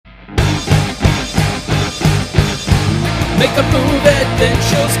Make a move,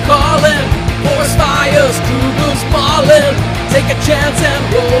 adventures calling. Forest fires, Cthulhu's mauling. Take a chance and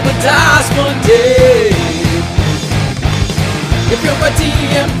roll the dice one day. If you're a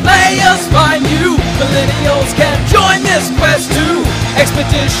DM, players find you. Millennials can join this quest too.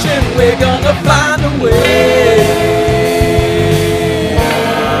 Expedition, we're gonna find a way.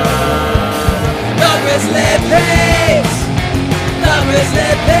 The Grizzly Pigs. The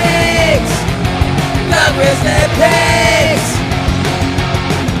Grizzly Pigs. The Grizzly Pigs.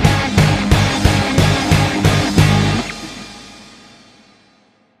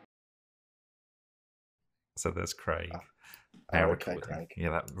 So there's Craig. Okay, Craig. Yeah,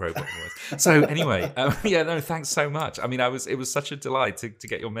 that robot voice. So anyway, yeah, no, thanks so much. I mean, it was such a delight to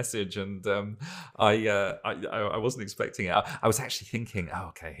get your message, and I wasn't expecting it. I was actually thinking, oh,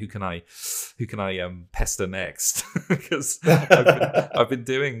 okay, who can I pester next? Because I've been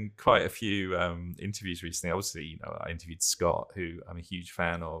doing quite a few interviews recently. Obviously, I interviewed Scott, who I'm a huge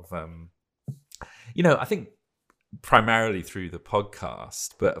fan of. I think primarily through the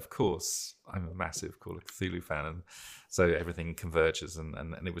podcast, but of course, I'm a massive Call of Cthulhu fan, and so everything converges,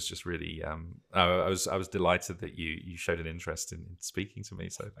 and it was just really. I was delighted that you showed an interest in speaking to me.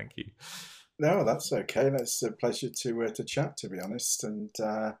 So thank you. No, that's okay. That's a pleasure to chat, to be honest. And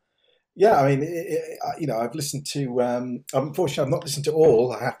yeah, I mean, I've listened to. Unfortunately, I've not listened to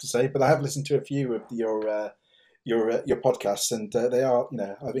all, I have to say, but I have listened to a few of your podcasts, and they are,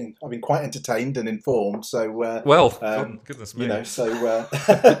 I've been quite entertained and informed. So goodness me, so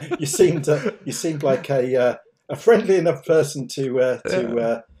you seemed like a friendly enough person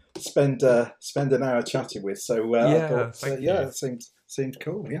to spend an hour chatting with. So I thought, it seemed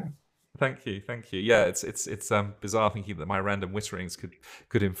cool. Yeah. Thank you. Yeah, it's bizarre thinking that my random witterings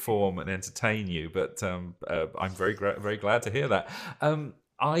could inform and entertain you, but I'm very very glad to hear that.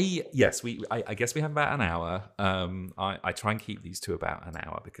 I guess we have about an hour. I try and keep these to about an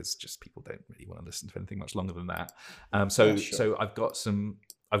hour because just people don't really want to listen to anything much longer than that. So I've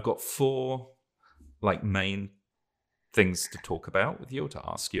got 4 like main things to talk about with you or to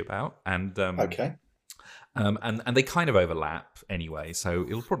ask you about, and okay. And they kind of overlap anyway, so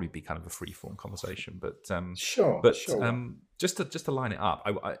it'll probably be kind of a free-form conversation. But sure. Just to line it up,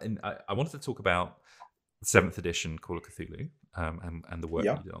 I wanted to talk about the 7th edition Call of Cthulhu and the work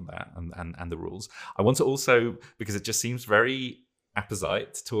you did on that and the rules. I want to also, because it just seems very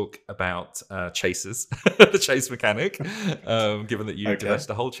apposite to talk about chases, the chase mechanic, given that you devoted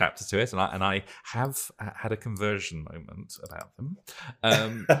a whole chapter to it, and I have had a conversion moment about them.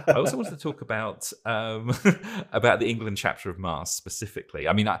 I also wanted to talk about the England chapter of masks specifically.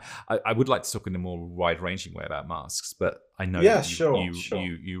 I mean, I would like to talk in a more wide-ranging way about masks, but I know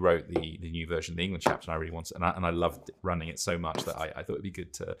you wrote the new version of the England chapter, and I really wanted, and I loved running it so much that I thought it'd be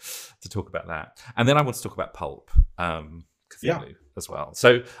good to talk about that. And then I want to talk about pulp. Cthulhu as well.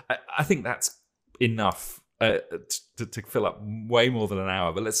 So I think that's enough to fill up way more than an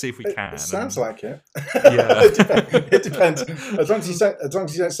hour. But let's see if we can. It sounds like it. Yeah, it depends. As long as you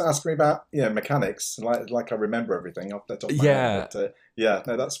don't ask me about mechanics, like I remember everything off the top of my head. But,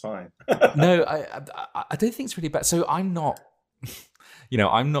 no, that's fine. No, I don't think it's really bad. So I'm not.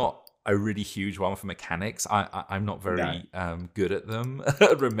 I'm not a really huge one for mechanics. I'm not very good at them,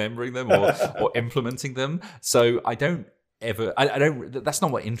 remembering them or implementing them. So I don't. I don't. That's not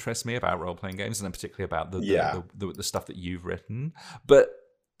what interests me about role-playing games, and particularly about the stuff that you've written. But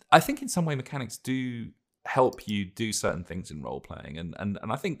I think in some way mechanics do help you do certain things in role-playing, and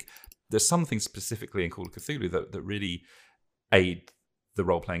I think there's some things specifically in Call of Cthulhu that really aid the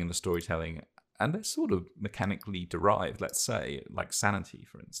role-playing and the storytelling, and they're sort of mechanically derived. Let's say, like sanity,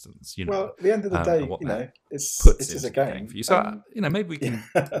 for instance. Well, at the end of the day, it is a game for you. So maybe we can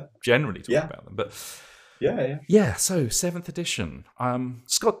generally talk about them, but. Yeah. So 7th edition.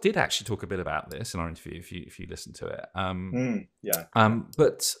 Scott did actually talk a bit about this in our interview. If you listen to it,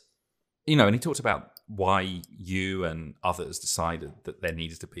 but and he talked about why you and others decided that there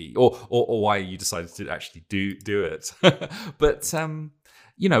needed to be, or why you decided to actually do it. But from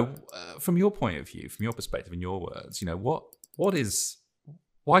your point of view, from your perspective, in your words,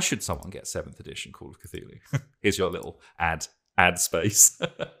 why should someone get 7th edition Call of Cthulhu? Here's your little ad space.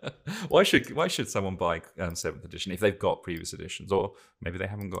 Why should someone buy 7th edition if they've got previous editions, or maybe they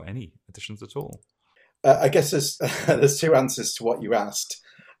haven't got any editions at all? I guess there's 2 answers to what you asked.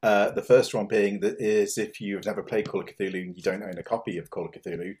 The first one being that is if you've never played Call of Cthulhu and you don't own a copy of Call of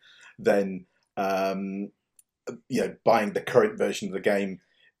Cthulhu, then buying the current version of the game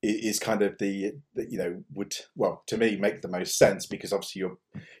is kind of would to me make the most sense, because obviously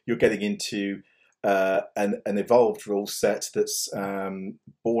you're getting into an evolved rule set that's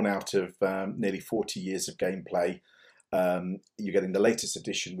born out of nearly 40 years of gameplay, You're getting the latest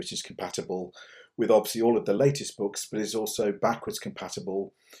edition, which is compatible with obviously all of the latest books, but is also backwards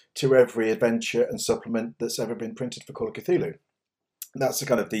compatible to every adventure and supplement that's ever been printed for Call of Cthulhu. That's the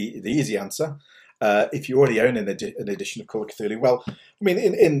kind of the easy answer. If you already own an edition of Call of Cthulhu, well, I mean,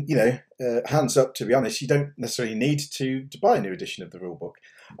 in hands up, to be honest, you don't necessarily need to buy a new edition of the rulebook.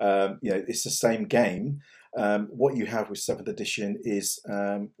 It's the same game. What you have with 7th edition is,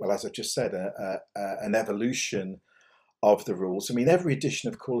 well, as I just said, an evolution of the rules. I mean, every edition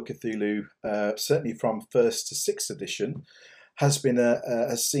of Call of Cthulhu, certainly from 1st to 6th edition, has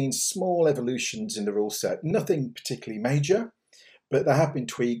seen small evolutions in the rule set. Nothing particularly major, but there have been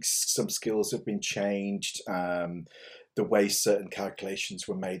tweaks. Some skills have been changed. The way certain calculations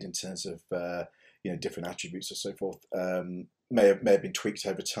were made in terms of different attributes or so forth may have been tweaked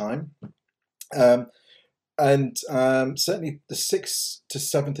over time. And certainly the 6th to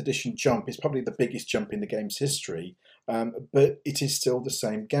 7th edition jump is probably the biggest jump in the game's history, but it is still the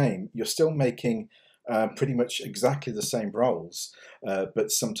same game. You're still making pretty much exactly the same rolls,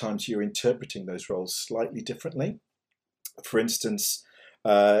 but sometimes you're interpreting those rolls slightly differently. For instance,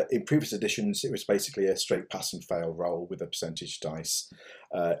 in previous editions, it was basically a straight pass and fail roll with a percentage dice.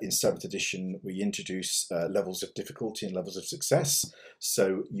 In 7th edition, we introduce levels of difficulty and levels of success.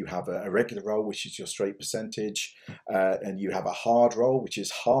 So you have a regular roll, which is your straight percentage, and you have a hard roll, which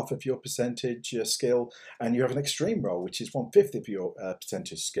is half of your percentage skill, and you have an extreme roll, which is 1/5 of your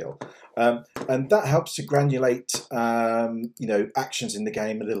percentage skill. And that helps to granulate, actions in the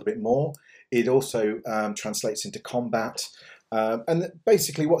game a little bit more. It also translates into combat. And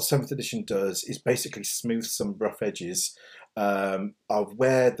basically what 7th edition does is basically smooth some rough edges of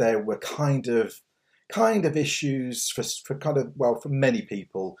where there were kind of issues for many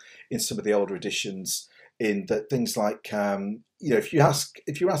people in some of the older editions, in that things like if you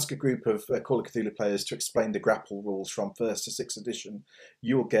ask a group of Call of Cthulhu players to explain the grapple rules from 1st to 6th edition,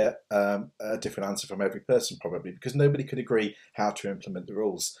 you'll get a different answer from every person, probably, because nobody could agree how to implement the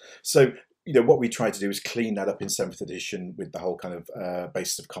rules. So what we tried to do is clean that up in 7th edition with the whole kind of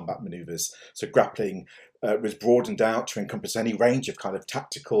basis of combat maneuvers. So grappling was broadened out to encompass any range of kind of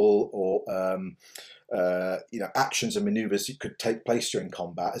tactical or actions and maneuvers that could take place during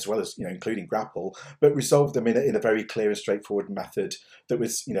combat, as well as including grapple, but resolved them in a very clear and straightforward method that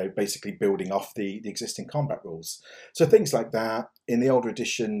was basically building off the existing combat rules. So things like that. In the older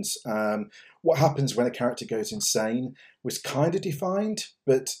editions, what happens when a character goes insane was kind of defined,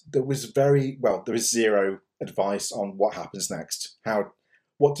 but there is zero advice on what happens next.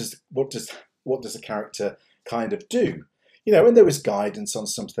 What does the character kind of do? And there was guidance on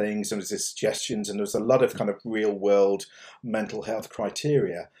some things, and there was suggestions, and there was a lot of kind of real world mental health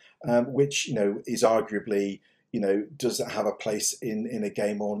criteria, which is arguably does it have a place in a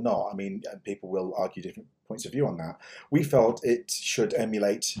game or not? I mean, people will argue different points of view on that. We felt it should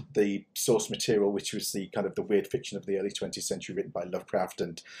emulate the source material, which was the kind of the weird fiction of the early 20th century, written by Lovecraft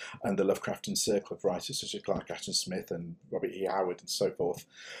and the Lovecraftian circle of writers such as Clark Ashton Smith and Robert E. Howard and so forth.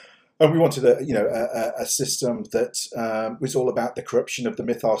 And we wanted a system that was all about the corruption of the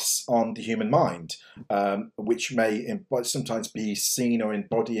mythos on the human mind, which may sometimes be seen or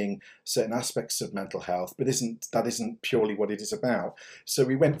embodying certain aspects of mental health, but that isn't purely what it is about. So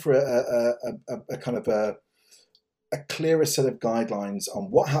we went for a kind of a clearer set of guidelines on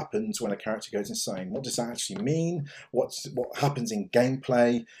what happens when a character goes insane. What does that actually mean? What happens in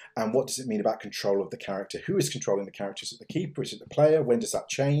gameplay? And what does it mean about control of the character? Who is controlling the character? Is it the keeper? Is it the player? When does that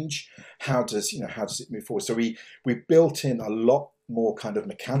change? How does it move forward? So we built in a lot more kind of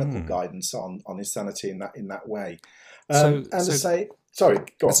mechanical guidance on insanity in that way. Sorry,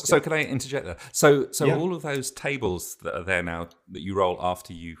 go on. So can I interject there? So all of those tables that are there now that you roll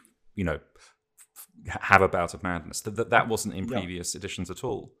after you have a bout of madness, that wasn't in previous editions at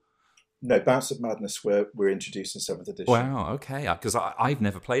all. No, bouts of madness were introduced in 7th edition. Wow, okay, because I've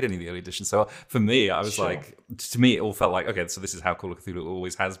never played any of the early editions, so for me, I was to me, it all felt like, okay, so this is how Call of Cthulhu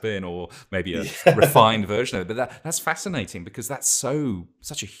always has been, or maybe a refined version of it. But that's fascinating, because that's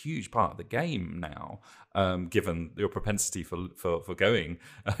such a huge part of the game now, given your propensity for going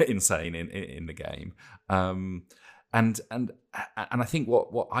insane in the game. And I think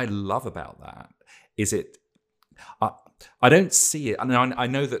what I love about that is I don't see it. I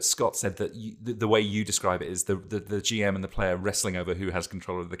know that Scott said that the way you describe it is the GM and the player wrestling over who has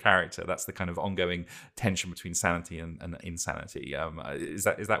control of the character. That's the kind of ongoing tension between sanity and insanity. Is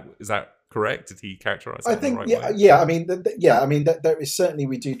that correct? Did he characterize that in the right way? Yeah. I mean, there is certainly,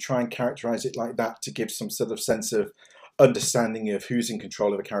 we do try and characterize it like that to give some sort of sense of understanding of who's in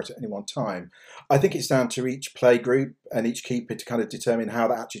control of a character at any one time. I think it's down to each play group and each keeper to kind of determine how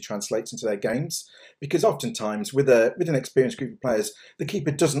that actually translates into their games. Because oftentimes with an experienced group of players, the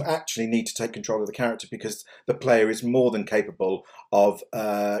keeper doesn't actually need to take control of the character because the player is more than capable of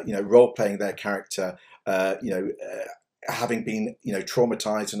role playing their character. Having been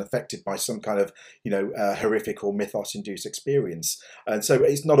traumatized and affected by some kind of horrific or mythos-induced experience, and so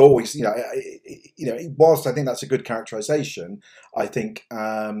it's not always whilst I think that's a good characterization, I think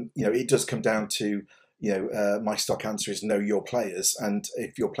it does come down to my stock answer is know your players, and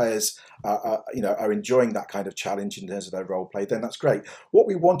if your players are enjoying that kind of challenge in terms of their role play, then that's great. What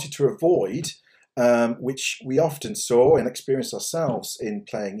we wanted to avoid, which we often saw and experienced ourselves in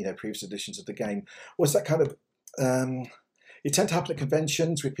playing previous editions of the game, was that kind of you tend to happen at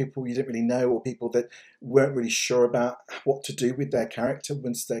conventions with people you didn't really know, or people that weren't really sure about what to do with their character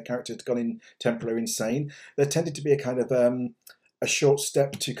once their character had gone in temporarily insane. There tended to be a kind of a short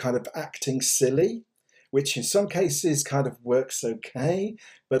step to kind of acting silly, which in some cases kind of works okay,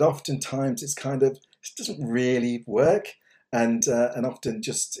 but oftentimes it doesn't really work. And often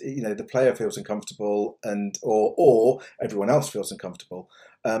just the player feels uncomfortable, or everyone else feels uncomfortable.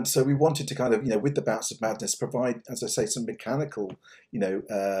 So we wanted to kind of with the bouts of madness provide, as I say, some mechanical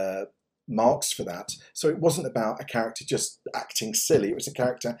marks for that. So it wasn't about a character just acting silly; it was a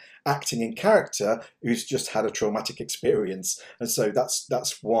character acting in character who's just had a traumatic experience, and so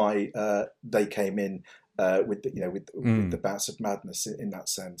that's why they came in. With the bouts of madness in that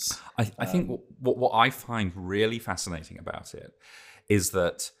sense. I think what I find really fascinating about it is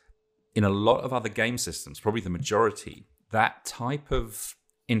that in a lot of other game systems, probably the majority, that type of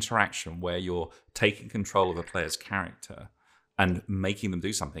interaction where you're taking control of a player's character and making them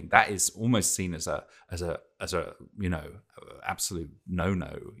do something, that is almost seen as a absolute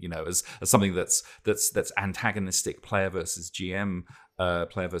no, as something that's antagonistic, player versus GM,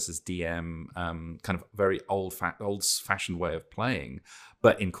 player versus DM, kind of very old-fashioned way of playing.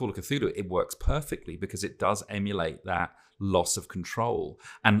 But in Call of Cthulhu, it works perfectly because it does emulate that loss of control.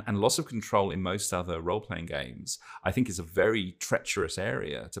 And loss of control in most other role-playing games, I think, is a very treacherous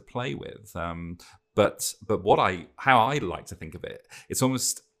area to play with. But how I like to think of it, it's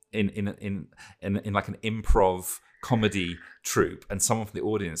almost in like an improv comedy troupe, and someone from the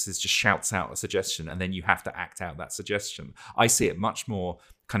audience just shouts out a suggestion, and then you have to act out that suggestion. I see it much more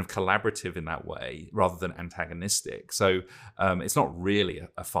kind of collaborative in that way rather than antagonistic. So it's not really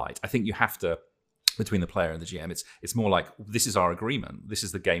a fight. I think you have to, between the player and the GM, it's more like, this is our agreement. This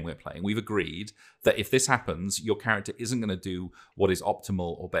is the game we're playing. We've agreed that if this happens, your character isn't going to do what is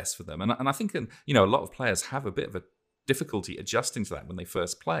optimal or best for them. And I think a lot of players have a bit of a difficulty adjusting to that when they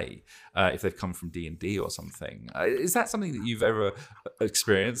first play, if they've come from D&D or something. Is that something that you've ever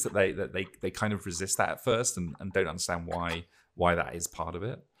experienced, that they kind of resist that at first and don't understand why that is part of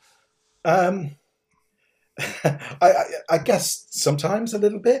it? I guess sometimes a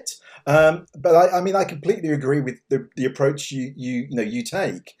little bit, but I completely agree with the approach you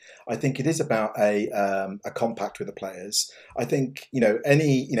take. I think it is about a compact with the players. I think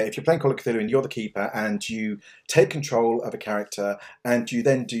if you're playing Call of Cthulhu and you're the keeper and you take control of a character and you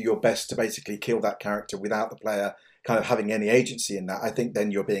then do your best to basically kill that character without the player kind of having any agency in that, I think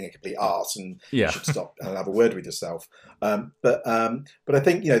then you're being a complete arse and you should stop and have a word with yourself. But I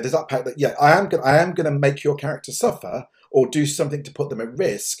think there's that fact that I am going to make your character suffer or do something to put them at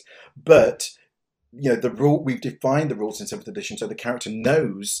risk. But the rule, we've defined the rules in 7th edition, so the character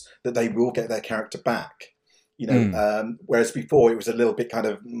knows that they will get their character back. Whereas before it was a little bit kind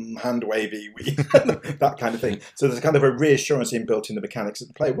of hand wavy, that kind of thing. So there's a kind of a reassurance inbuilt in the mechanics of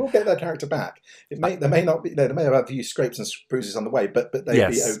the play. We'll get their character back. They may not be. They may have had a few scrapes and bruises on the way, but they'd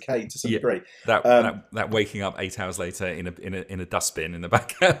be okay to some degree. That waking up 8 hours later in a dustbin in the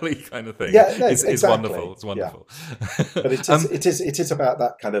back alley kind of thing. Is wonderful. It's wonderful. Yeah. But it is about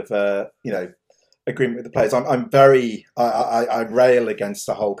that kind of agreement with the players. I rail against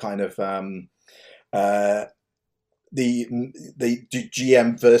the whole kind of the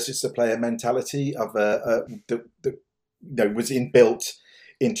GM versus the player mentality of that was inbuilt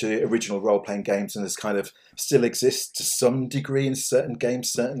into original role-playing games and has kind of still exists to some degree in certain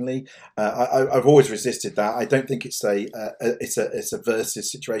games. Certainly, I've always resisted that. I don't think it's a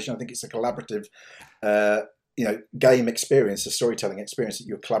versus situation. I think it's a collaborative game experience, a storytelling experience that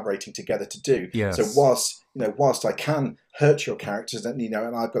you're collaborating together to do. Yes. So whilst I can hurt your characters, and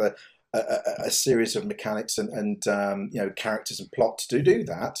I've got a series of mechanics and characters and plot to do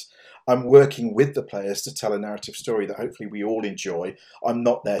that, I'm working with the players to tell a narrative story that hopefully we all enjoy. I'm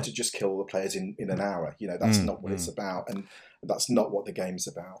not there to just kill all the players in an hour. That's not what it's about, and that's not what the game's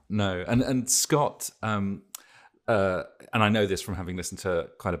about. No, and Scott, and I know this from having listened to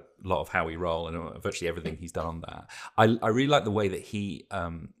quite a lot of How We Roll and virtually everything he's done on that. I really like the way that he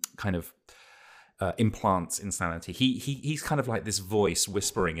kind of implants insanity. He's kind of like this voice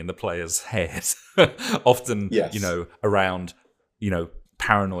whispering in the player's head, often, Yes. around,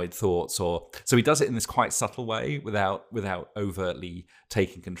 paranoid thoughts, or so he does it in this quite subtle way without overtly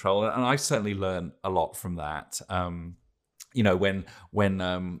taking control. And I certainly learned a lot from that.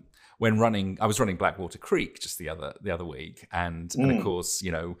 When running, I was running Blackwater Creek just the other week, and of course,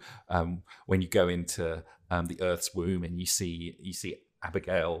 when you go into the Earth's womb and you see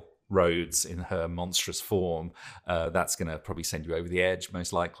Abigail Rhodes in her monstrous form, that's going to probably send you over the edge,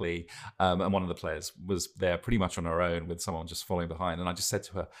 most likely. And one of the players was there pretty much on her own with someone just following behind, and I just said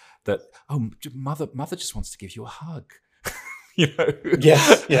to her that, "Oh, mother just wants to give you a hug."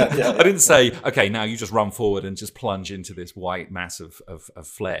 Yes, yeah. I didn't say, okay, now you just run forward and just plunge into this white mass of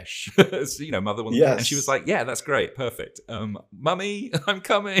flesh. Mother wants, yes. And she was like, yeah, that's great, perfect. Mummy, I'm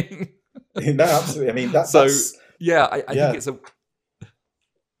coming. No, absolutely. I mean, I think it's a.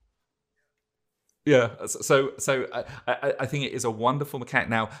 Yeah, so I think it is a wonderful mechanic.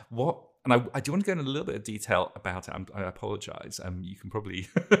 Now, and I do want to go into a little bit of detail about it. I apologize. You can probably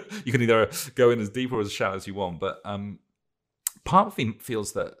you can either go in as deep or as shallow as you want, but part of me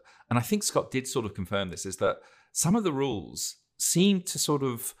feels that, and I think Scott did sort of confirm this, is that some of the rules seem to sort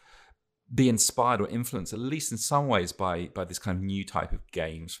of be inspired or influenced, at least in some ways, by this kind of new type of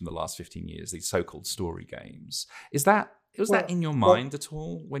games from the last 15 years, these so-called story games. Was that in your mind at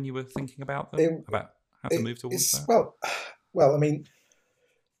all when you were thinking about them, about how to move towards that? Well, I mean,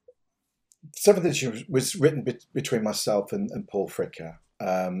 Seventh Edition was written between myself and Paul Fricker.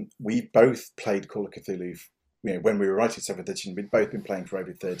 We both played Call of Cthulhu. When we were writing Seventh Edition, we'd both been playing for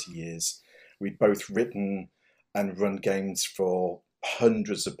over 30 years. We'd both written and run games for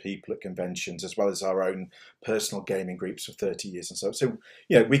hundreds of people at conventions, as well as our own personal gaming groups for 30 years and so. So,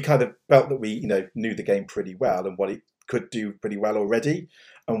 we kind of felt that we, knew the game pretty well and what it could do pretty well already,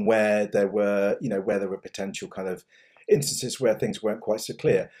 and where there were potential kind of instances where things weren't quite so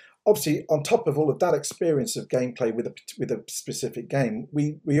clear. Obviously, on top of all of that experience of gameplay with a specific game,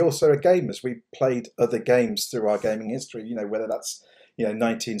 we also are gamers. We played other games through our gaming history. Whether that's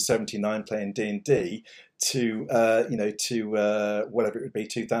 1979 playing D&D to whatever it would be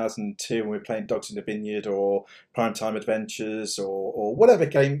 2002 when we were playing Dogs in the Vineyard or Primetime Adventures or whatever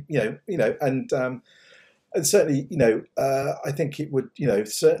game and certainly I think it would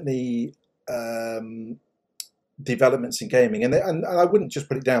certainly. Developments in gaming, and I wouldn't just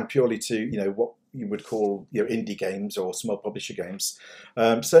put it down purely to what you would call indie games or small publisher games.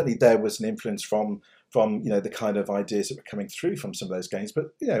 Certainly, there was an influence from the kind of ideas that were coming through from some of those games, but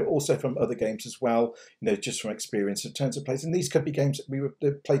also from other games as well. Just from experience in terms of plays, and these could be games that we were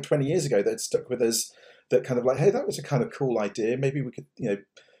played 20 years ago that stuck with us. That kind of like, hey, that was a kind of cool idea. Maybe we could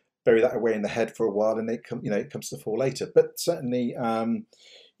bury that away in the head for a while, and it comes to the fore later. But certainly,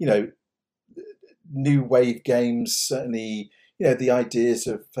 new wave games, certainly, the ideas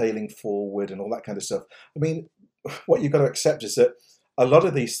of failing forward and all that kind of stuff. I mean, what you've got to accept is that a lot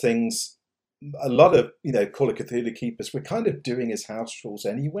of these things, a lot of, Call of Cthulhu keepers were kind of doing as house rules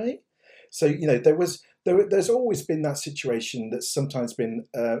anyway. So, there's always been that situation that's sometimes been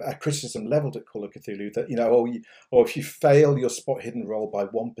a criticism leveled at Call of Cthulhu that, if you fail your spot hidden roll by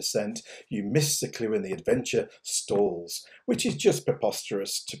 1%, you miss the clue and the adventure stalls, which is just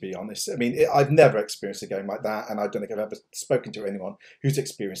preposterous, to be honest. I mean, I've never experienced a game like that, and I don't think I've ever spoken to anyone who's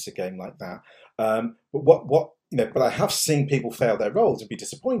experienced a game like that. But I have seen people fail their rolls and be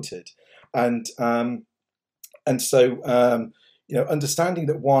disappointed. And so understanding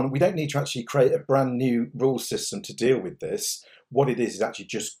that we don't need to actually create a brand new rule system to deal with this. What it is actually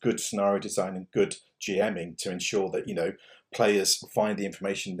just good scenario design and good GMing to ensure that, players find the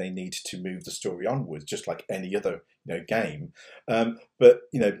information they need to move the story onwards, just like any other, game. But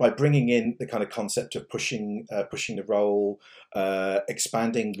by bringing in the kind of concept of pushing the roll,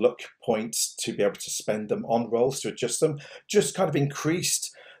 expanding luck points to be able to spend them on rolls to adjust them, just kind of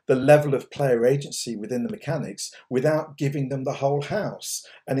increased the level of player agency within the mechanics without giving them the whole house.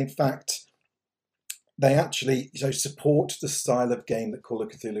 And in fact, they actually support the style of game that Call of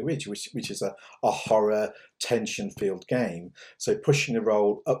Cthulhu is, which is a horror tension-filled game. So pushing the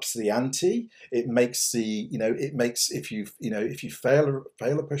roll ups the ante. It makes if you fail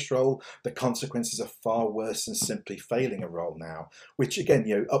a push roll, the consequences are far worse than simply failing a roll now. Which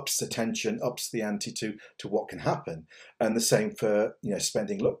again, ups the tension, ups the ante to what can happen. And the same for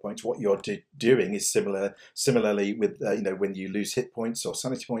spending luck points. What you're doing is similarly with when you lose hit points or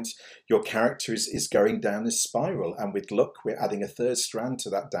sanity points, your character is going down this spiral, and with luck we're adding a third strand to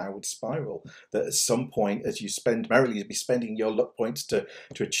that downward spiral, that at some point as you spend merrily, you'll be spending your luck points to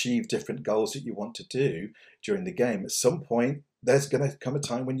achieve different goals that you want to do during the game. At some point, there's going to come a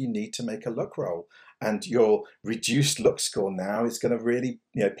time when you need to make a luck roll, and your reduced luck score now is going to really,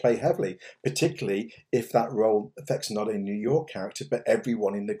 play heavily, particularly if that roll affects not only your character but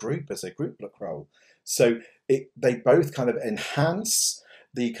everyone in the group as a group luck roll. So they both kind of enhance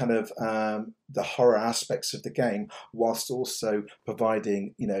the kind of the horror aspects of the game, whilst also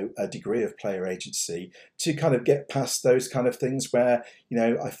providing a degree of player agency to kind of get past those kind of things where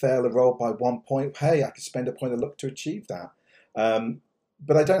I fail a roll by 1 point. Hey, I could spend a point of luck to achieve that.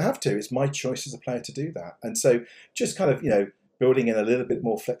 But I don't have to. It's my choice as a player to do that. And so just kind of, building in a little bit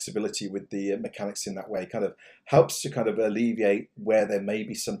more flexibility with the mechanics in that way kind of helps to kind of alleviate where there may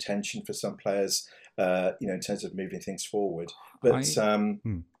be some tension for some players, in terms of moving things forward. But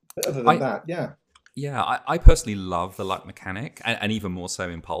other than that, yeah. Yeah, I personally love the luck mechanic, and even more so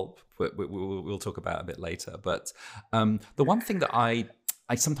in Pulp. We'll talk about a bit later. But the one thing that I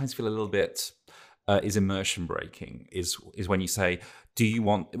sometimes feel a little bit is immersion breaking is when you say, do you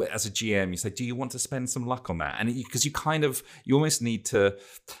want, as a GM, you say, do you want to spend some luck on that? And because you almost need to.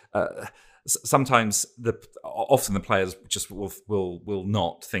 Sometimes often the players just will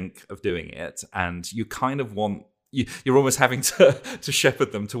not think of doing it, and you kind of want. You're almost having to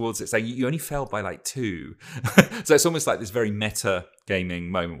shepherd them towards it, saying you only failed by like 2. So it's almost like this very meta gaming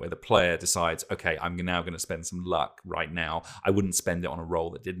moment where the player decides, okay, I'm now going to spend some luck right now. I wouldn't spend it on a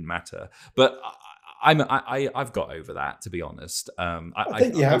roll that didn't matter. But I've got over that, to be honest. I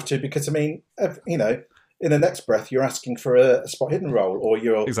think you have to, because I mean, in the next breath, you're asking for a spot hidden roll, or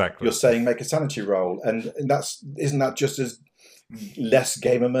you're saying make a sanity roll, and isn't that just as less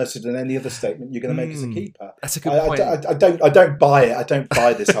game immersive than any other statement you're going to make as a keeper? That's a good point. I don't buy it. I don't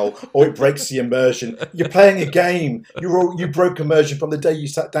buy this whole it breaks the immersion. You're playing a game. You broke immersion from the day you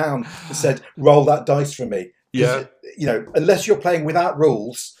sat down and said roll that dice for me. Yeah. Unless you're playing without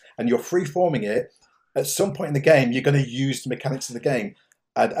rules and you're free forming it, at some point in the game you're going to use the mechanics of the game.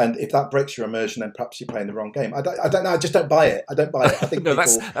 And if that breaks your immersion, then perhaps you're playing the wrong game. I don't know. I just don't buy it. I think no,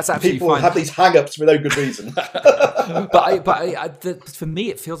 that's absolutely people fine. Have these hang-ups for no good reason. but for me,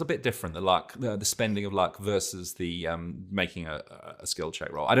 it feels a bit different. The luck, the spending of luck versus the making a skill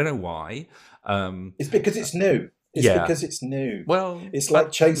check roll. I don't know why. It's because it's new. Because it's new. Well, it's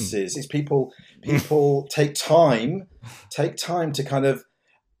like chases. It's people take time to kind of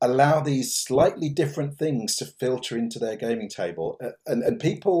allow these slightly different things to filter into their gaming table. And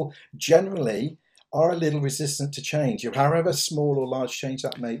people generally are a little resistant to change, however small or large change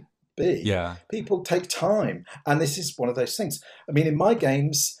that may be. Yeah. People take time. And this is one of those things. I mean, in my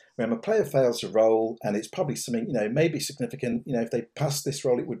games, when a player fails a roll, and it's probably something, maybe significant, if they pass this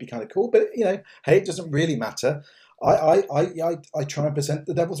roll, it would be kind of cool. But, hey, it doesn't really matter. I try and present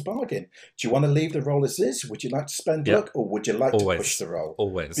the devil's bargain. Do you want to leave the roll as is? Would you like to spend luck, or would you like to push the roll?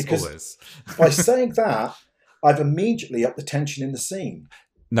 Always. By saying that, I've immediately upped the tension in the scene.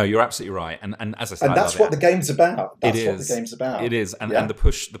 No, you're absolutely right, and as I said, and that's what the game's about. That's what the game's about. It is, and the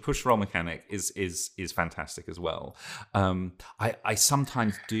push roll mechanic is fantastic as well. I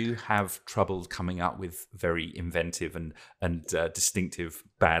sometimes do have trouble coming up with very inventive and distinctive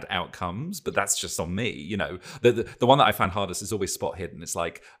bad outcomes, but that's just on me. The one that I find hardest is always spot hidden. It's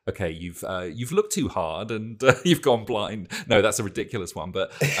like, okay, you've looked too hard and you've gone blind. No, that's a ridiculous one.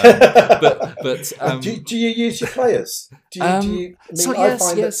 But do you use your players?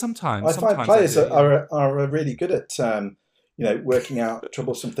 Sometimes. I find players are really good at working out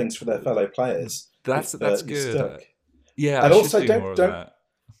troublesome things for their fellow players. That's good. Yeah, and also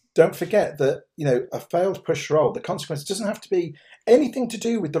don't forget that a failed push roll, the consequence doesn't have to be anything to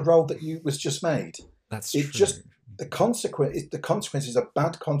do with the roll that was just made. That's true. Just the consequence is a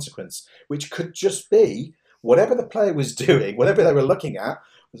bad consequence, which could just be whatever the player was doing, whatever they were looking at.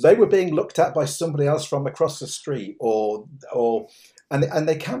 They were being looked at by somebody else from across the street, and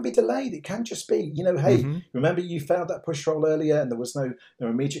they can be delayed. It can just be, hey, remember you failed that push roll earlier and there was no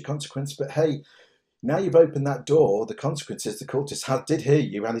immediate consequence, but hey, now you've opened that door. The consequence is the cultist did hear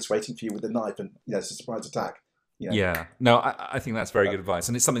you and is waiting for you with a knife, and it's a surprise attack. Yeah, no, I think that's very good advice,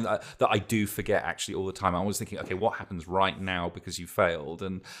 and it's something that I do forget actually all the time. I'm always thinking, okay, what happens right now because you failed,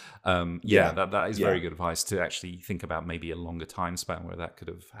 and that is very good advice to actually think about maybe a longer time span where that could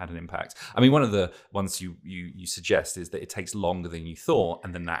have had an impact. I mean, one of the ones you suggest is that it takes longer than you thought,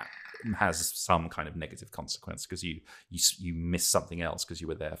 and then that has some kind of negative consequence because you miss something else because you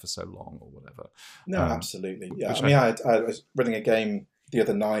were there for so long or whatever. No, absolutely. Yeah, I mean, I was running a game the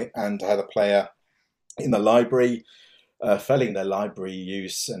other night and I had a player in the library, failing their library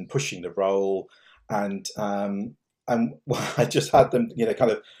use and pushing the roll, and I just had them,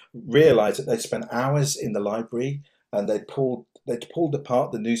 kind of realise that they'd spent hours in the library and they'd pulled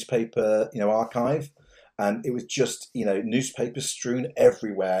apart the newspaper, archive, and it was just, newspapers strewn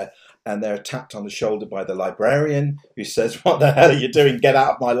everywhere, and they're tapped on the shoulder by the librarian who says, "What the hell are you doing? Get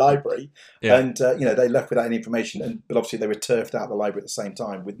out of my library!" Yeah. And they left without any information, but obviously they were turfed out of the library at the same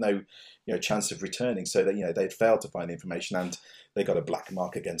time with no, chance of returning. So that they'd failed to find the information, and they got a black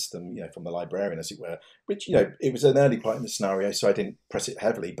mark against them, from the librarian, as it were. Which it was an early part in the scenario, so I didn't press it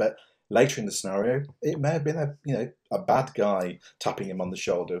heavily, but later in the scenario, it may have been a bad guy tapping him on the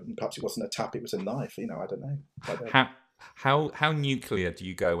shoulder. Perhaps it wasn't a tap; it was a knife. I don't know. How nuclear do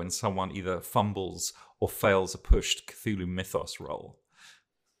you go when someone either fumbles or fails a pushed Cthulhu Mythos roll?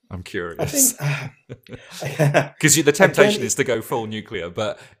 I'm curious. I think because the temptation is to go full nuclear,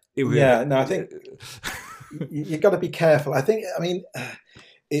 but I think you've got to be careful.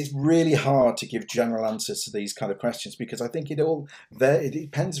 It's really hard to give general answers to these kind of questions, because I think it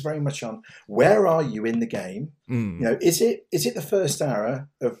depends very much on where are you in the game. Is it the first hour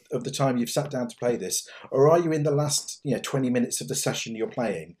of the time you've sat down to play this, or are you in the last 20 minutes of the session you're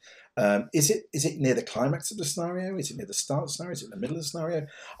playing? Is it near the climax of the scenario? Is it near the start of the scenario? Is it in the middle of the scenario?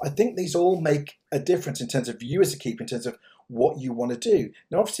 I think these all make a difference in terms of you as a keeper, in terms of what you want to do.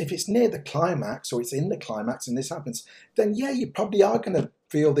 Now, obviously, if it's near the climax or it's in the climax and this happens, then you probably are going to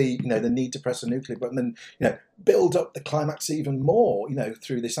feel the the need to press the nuclear button and build up the climax even more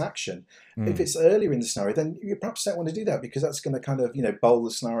through this action. If it's earlier in the scenario, then you perhaps don't want to do that, because that's going to kind of bowl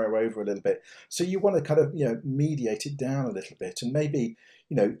the scenario over a little bit. So you want to kind of mediate it down a little bit, and maybe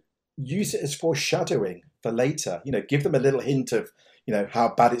use it as foreshadowing for later. Give them a little hint of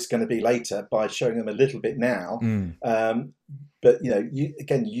how bad it's going to be later by showing them a little bit now. But you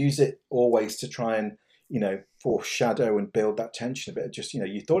again use it always to try and foreshadow and build that tension a bit. Just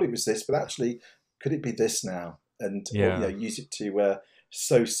you thought it was this, but actually, could it be this now? And or, use it to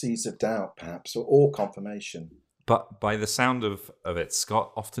sow seeds of doubt, perhaps, or confirmation. But by the sound of it,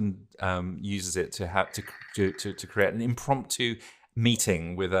 Scott often uses it to have to create an impromptu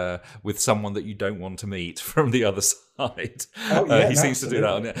meeting with someone that you don't want to meet from the other side. He seems to do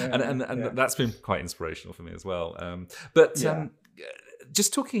that, and that's been quite inspirational for me as well.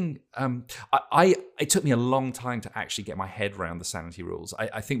 Just talking, it took me a long time to actually get my head around the sanity rules.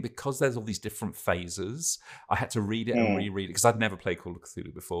 I think because there's all these different phases, I had to read it and reread it, because I'd never played Call of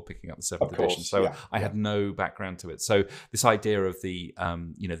Cthulhu before picking up the 7th edition, so I had no background to it. So this idea of the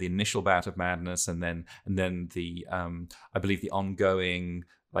the initial bout of madness, and then the I believe the ongoing,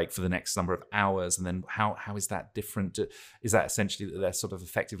 like for the next number of hours, and then how is that different? Is that essentially that they're sort of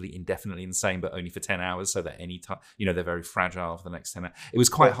effectively indefinitely insane, but only for 10 hours, so that any time they're very fragile for the next 10 hours? It was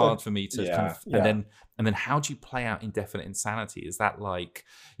quite hard for me to and then how do you play out indefinite insanity? Is that like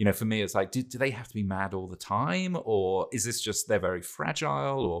for me it's like do they have to be mad all the time, or is this just they're very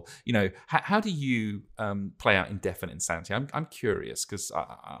fragile, or how do you play out indefinite insanity? I'm curious, because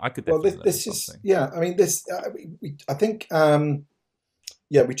I could definitely learn something. I think.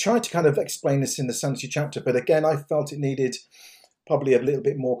 We tried to kind of explain this in the sanity chapter, but again, I felt it needed probably a little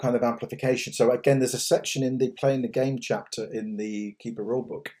bit more kind of amplification. So again, there's a section in the playing the game chapter in the Keeper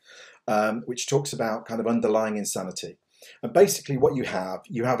rulebook, which talks about kind of underlying insanity. And basically what you have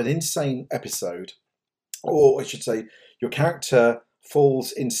an insane episode, or I should say, your character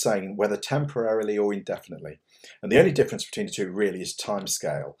falls insane, whether temporarily or indefinitely. And the only difference between the two really is time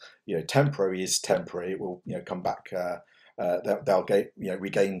scale. Temporary is temporary. It will come back. They'll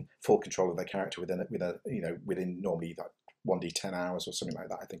regain full control of their character within normally like 1d10 hours or something like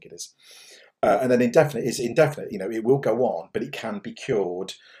that, I think it is. And then indefinite is indefinite. It will go on, but it can be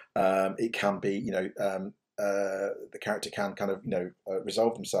cured. It can be the character can kind of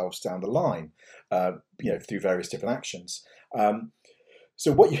resolve themselves down the line through various different actions.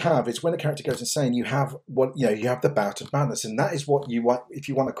 So what you have is when a character goes insane, you have you have the bout of madness, and that is what you want, if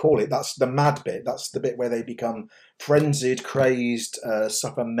you want to call it. That's the mad bit. That's the bit where they become frenzied, crazed,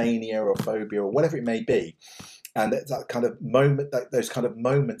 suffer mania or phobia or whatever it may be, and that kind of moment, those kind of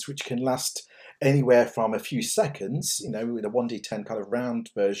moments which can last anywhere from a few seconds, with a 1d10 kind of round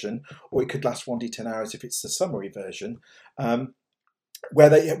version, or it could last 1d10 hours if it's the summary version, where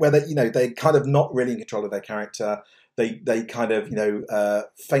they kind of not really in control of their character. They kind of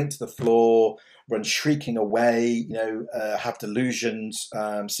faint to the floor, run shrieking away, have delusions,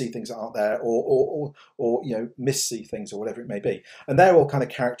 see things that aren't there, or missee things or whatever it may be, and they're all kind of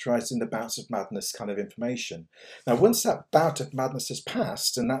characterised in the bouts of madness kind of information. Now, once that bout of madness has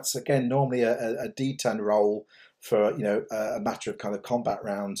passed, and that's again normally a D10 roll for a matter of kind of combat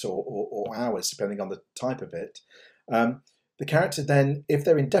rounds or hours, depending on the type of it. the character then, if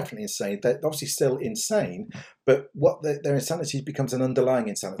they're indefinitely insane, they're obviously still insane, but what their insanity becomes an underlying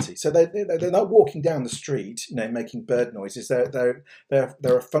insanity. So they're not walking down the street, making bird noises. They're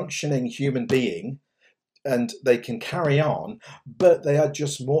a functioning human being, and they can carry on, but they are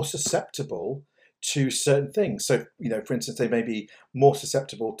just more susceptible to certain things. So, for instance, they may be more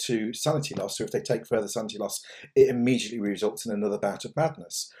susceptible to sanity loss. So if they take further sanity loss, it immediately results in another bout of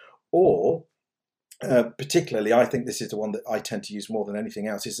madness. Or, particularly, I think this is the one that I tend to use more than anything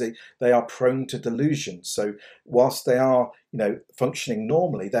else, is they are prone to delusions. So whilst they are, functioning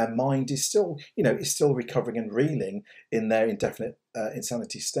normally, their mind is still, is still recovering and reeling in their indefinite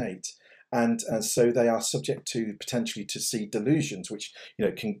insanity state. And so they are subject to potentially to see delusions, which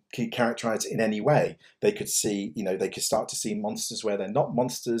can characterize in any way. They could see, they could start to see monsters where they're not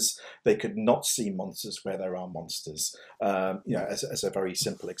monsters. They could not see monsters where there are monsters. As a very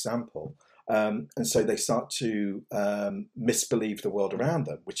simple example. And so they start to misbelieve the world around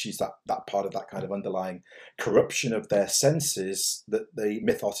them, which is that part of that kind of underlying corruption of their senses that the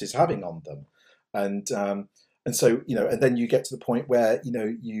mythos is having on them. And so, and then you get to the point where,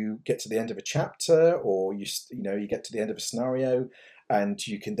 you get to the end of a chapter, or you get to the end of a scenario, and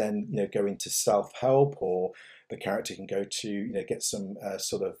you can then, go into self-help, or the character can go to, get some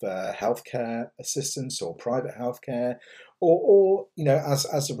sort of healthcare assistance or private healthcare, or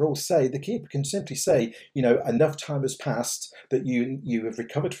as the rules say, the keeper can simply say, enough time has passed that you have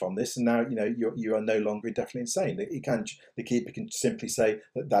recovered from this, and now you are no longer indefinitely insane. The keeper can simply say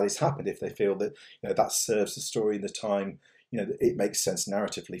that has happened if they feel that that serves the story in the time, it makes sense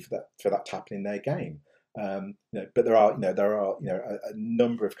narratively for that to happen in their game. But there are a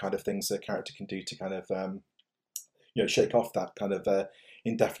number of kind of things that a character can do to kind of shake off that kind of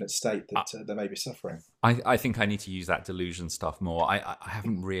indefinite state that they may be suffering. I think I need to use that delusion stuff more. I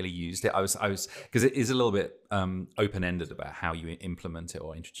haven't really used it. I was because it is a little bit open-ended about how you implement it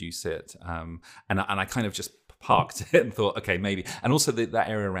or introduce it, and I kind of just parked it and thought, okay, maybe. And also that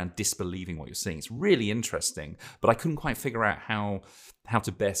area around disbelieving what you're seeing, it's really interesting, but I couldn't quite figure out how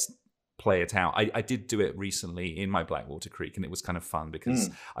to best play it out. I did do it recently in my Blackwater Creek, and it was kind of fun because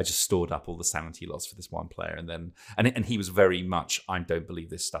I just stored up all the sanity loss for this one player, and he was very much, I don't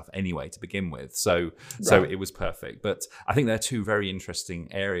believe this stuff anyway to begin with. So it was perfect. But I think there are two very interesting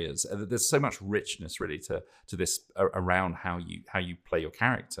areas. There's so much richness really to this around how you play your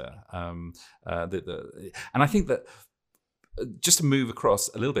character. And I think that. Just to move across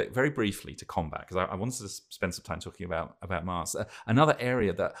a little bit, very briefly, to combat, because I wanted to spend some time talking about Mars. Another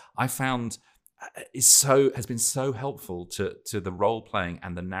area that I found has been so helpful to the role playing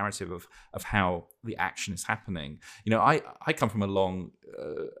and the narrative of how the action is happening. I come from a long,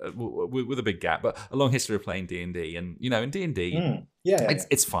 with a big gap, but a long history of playing D&D, and in D&D,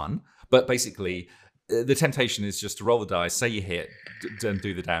 it's fun, but basically. The temptation is just to roll the dice, say you hit, and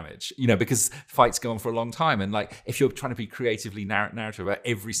do the damage. Because fights go on for a long time, and if you're trying to be creatively narrative about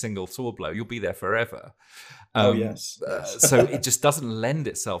every single sword blow, you'll be there forever. Yes. So it just doesn't lend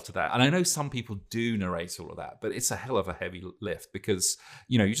itself to that. And I know some people do narrate all of that, but it's a hell of a heavy lift because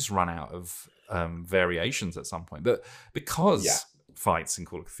you just run out of variations at some point. But because fights in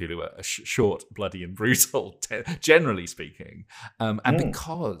Call of Cthulhu are short, bloody, and brutal, generally speaking, and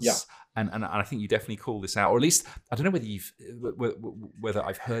because. And I think you definitely call this out, or at least I don't know whether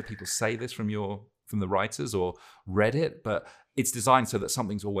I've heard people say this from the writers or read it, but it's designed so that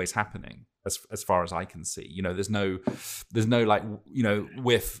something's always happening as far as I can see. There's no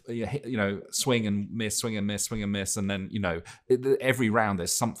whiff, swing and miss, swing and miss, swing and miss, and then every round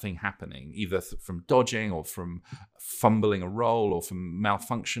there's something happening, either from dodging or from fumbling a roll or from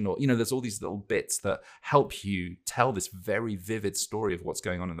malfunction, or there's all these little bits that help you tell this very vivid story of what's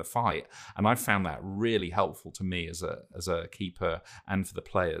going on in the fight. And I found that really helpful to me as a keeper and for the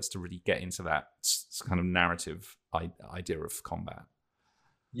players to really get into that kind of narrative idea of combat.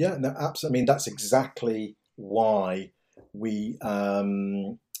 Yeah, no, absolutely. I mean, that's exactly why we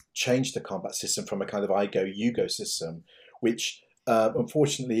changed the combat system from a kind of I go, you go system, which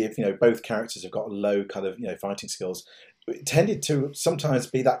unfortunately, if both characters have got low kind of fighting skills, it tended to sometimes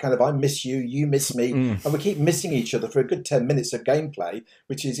be that kind of I miss you, you miss me, and we keep missing each other for a good 10 minutes of gameplay,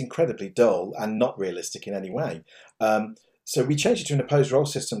 which is incredibly dull and not realistic in any way. So we changed it to an opposed roll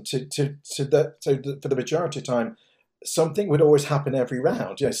system so that for the majority of time, something would always happen every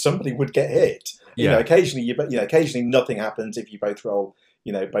round. Somebody would get hit. Occasionally, occasionally nothing happens if you both roll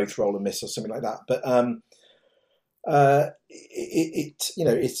a miss or something like that. But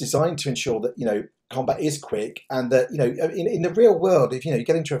it's designed to ensure that combat is quick, and that in the real world, if you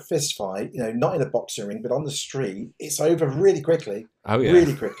get into a fist fight, not in a boxing ring but on the street, it's over really quickly. Oh yeah,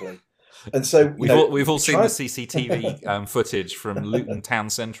 really quickly. And so we've all seen the CCTV footage from Luton Town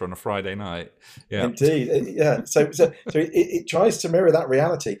Centre on a Friday night. Yeah, indeed, yeah. So it tries to mirror that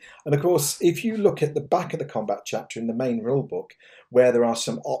reality. And of course, if you look at the back of the combat chapter in the main rule book, where there are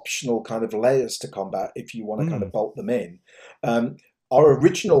some optional kind of layers to combat, if you want to kind of bolt them in. Our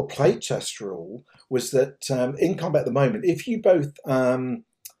original playtest rule was that in combat at the moment, if you both, I'm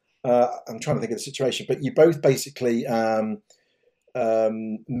trying to think of the situation, but you both basically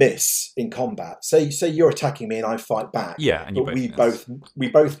miss in combat. Say you're attacking me and I fight back. Yeah, and but we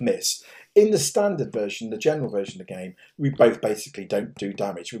both miss. In the standard version, the general version of the game, we both basically don't do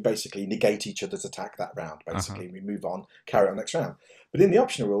damage. We basically negate each other's attack that round. Basically, we move on, carry on next round. But in the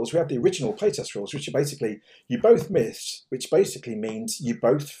optional rules, we have the original playtest rules, which are basically you both miss, which basically means you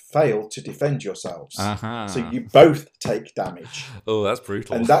both fail to defend yourselves. So you both take damage. Oh, that's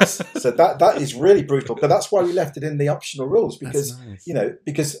brutal. And that is really brutal. But that's why we left it in the optional rules, because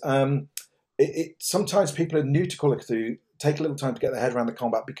sometimes people are new to Call of Cthulhu, take a little time to get their head around the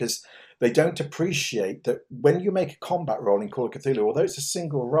combat, because they don't appreciate that when you make a combat roll in Call of Cthulhu, although it's a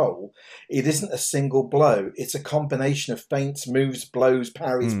single roll, it isn't a single blow. It's a combination of feints, moves, blows,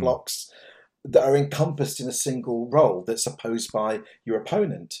 parries, blocks that are encompassed in a single roll that's opposed by your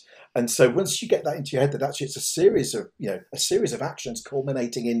opponent. And so once you get that into your head, that actually it's a series of actions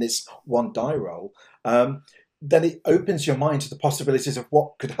culminating in this one die roll, then it opens your mind to the possibilities of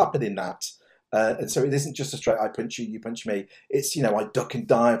what could happen in that. And so it isn't just a straight I punch you, you punch me. It's I duck and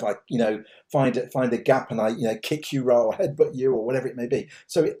dive, I find a gap and I kick you or headbutt you or whatever it may be.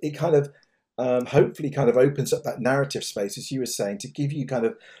 So it kind of hopefully kind of opens up that narrative space, as you were saying, to give you kind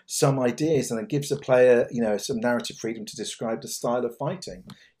of some ideas, and then gives the player some narrative freedom to describe the style of fighting.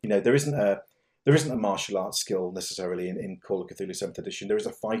 There isn't a martial arts skill necessarily in Call of Cthulhu 7th edition. There is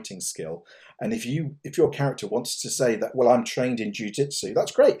a fighting skill. And if your character wants to say that, well, I'm trained in jiu-jitsu,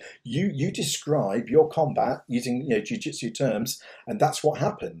 that's great. You describe your combat using jiu-jitsu terms, and that's what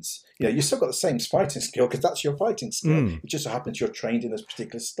happens. You've still got the same fighting skill because that's your fighting skill. It just so happens you're trained in this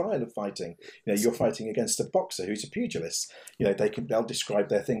particular style of fighting. You're fighting against a boxer who's a pugilist. They'll describe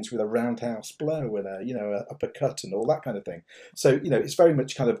their things with a roundhouse blow and a uppercut and all that kind of thing. So it's very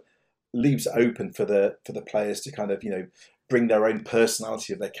much kind of leaves it open for the players to kind of bring their own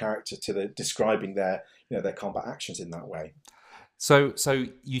personality of their character to the describing their their combat actions in that way. So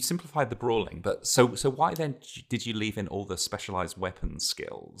you simplified the brawling, but so why then did you leave in all the specialized weapon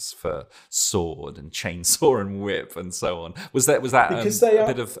skills for sword and chainsaw and whip and so on? Was that a bit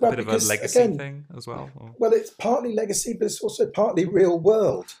of a legacy thing as well? Or? Well, it's partly legacy, but it's also partly real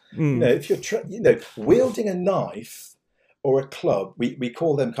world. If you're wielding a knife or a club, we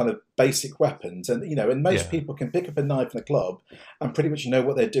call them kind of basic weapons, and most people can pick up a knife and a club and pretty much know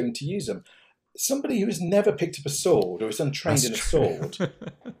what they're doing to use them. Somebody who has never picked up a sword or is untrained in a sword,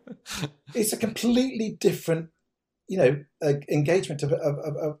 it's a completely different, engagement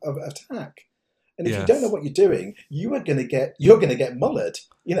of attack. And if you don't know what you're doing, you're going to get mullered,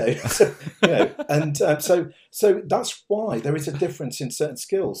 so that's why there is a difference in certain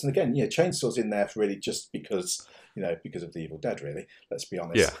skills. And again, chainsaws in there really just because of the Evil Dead, really. Let's be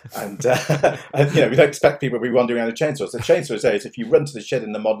honest. Yeah. And we don't expect people to be wandering around with chainsaws. The chainsaw says if you run to the shed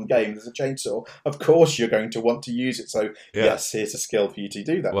in the modern game, there's a chainsaw. Of course, you're going to want to use it. So yes, here's a skill for you to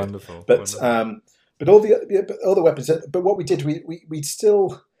do that. Wonderful. But all the weapons. But what we did, we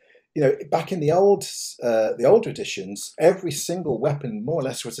still. Back in the older editions, every single weapon more or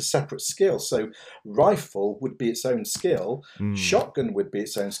less was a separate skill. So rifle would be its own skill, shotgun would be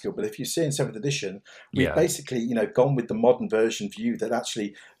its own skill. But if you see in 7th edition, we've basically gone with the modern version view that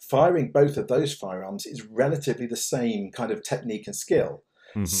actually firing both of those firearms is relatively the same kind of technique and skill.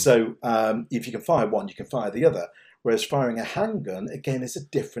 So if you can fire one, you can fire the other. Whereas firing a handgun, again, is a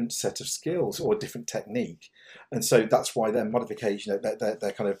different set of skills or a different technique. And so that's why their modification,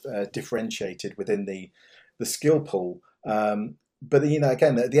 they're kind of differentiated within the skill pool. But,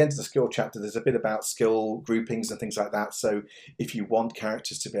 again, at the end of the skill chapter, there's a bit about skill groupings and things like that. So if you want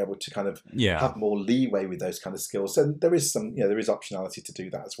characters to be able to kind of have more leeway with those kind of skills, then there is some, there is optionality to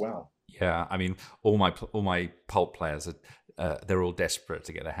do that as well. Yeah, I mean, all my pulp players are they're all desperate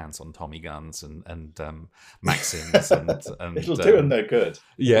to get their hands on Tommy guns and Maxims and it'll do them no good.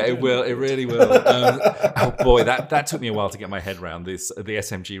 Yeah, it will. It really will. Oh boy, that took me a while to get my head around the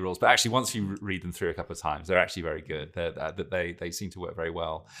SMG rules. But actually, once you read them through a couple of times, they're actually very good. They seem to work very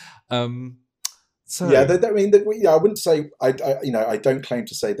well. I wouldn't say I don't claim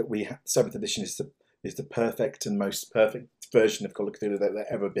to say that 7th edition is the perfect and most perfect version of Call of Cthulhu that there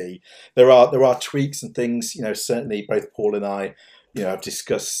ever be. There are tweaks and things, certainly both Paul and I, have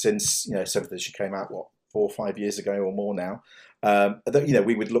discussed since, 7th edition came out, 4 or 5 years ago or more now. that, you know,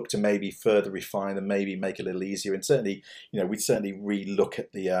 we would look to maybe further refine and maybe make it a little easier. And certainly, you know, we'd certainly re-look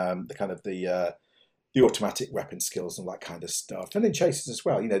at the kind of the automatic weapon skills and that kind of stuff. And in chases as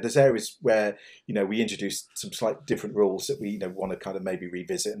well, you know, there's areas where, you know, we introduced some slightly different rules that we, you know, want to kind of maybe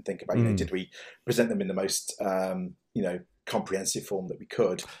revisit and think about, you know, did we present them in the most, you know, comprehensive form that we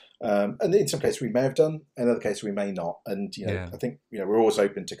could? And in some cases we may have done, in other cases we may not. And, you know, I think, you know, we're always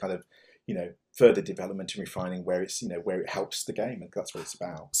open to kind of, you know, further development and refining where it's, you know, where it helps the game, and that's what it's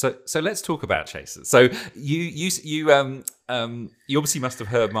about. So let's talk about chasers. So you obviously must have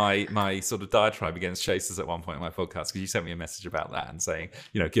heard my sort of diatribe against chasers at one point in my podcast, because you sent me a message about that and saying,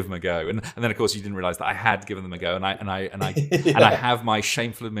 you know, give them a go, and then of course you didn't realize that I had given them a go, and I and I have my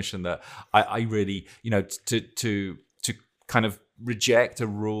shameful admission that I really, you know, to kind of reject a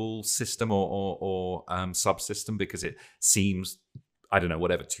rule system or subsystem because it seems, I don't know,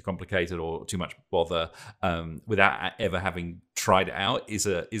 whatever, too complicated or too much bother, without ever having tried it out is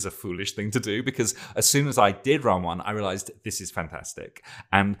a foolish thing to do. Because as soon as I did run one, I realized this is fantastic.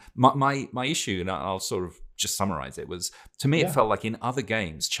 And my issue, and I'll sort of just summarize it, was, to me, it felt like in other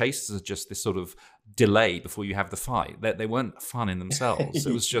games, chases are just this sort of delay before you have the fight. They weren't fun in themselves.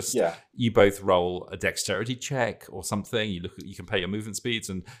 It was just you both roll a dexterity check or something. You compare your movement speeds,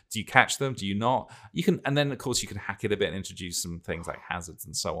 and do you catch them? Do you not? You can, and then of course you can hack it a bit and introduce some things like hazards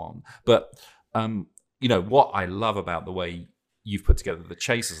and so on. But you know what I love about the way you've put together the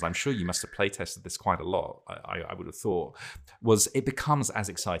chases, and I'm sure you must have play tested this quite a lot, I would have thought, was it becomes as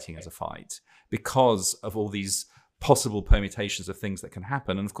exciting as a fight because of all these possible permutations of things that can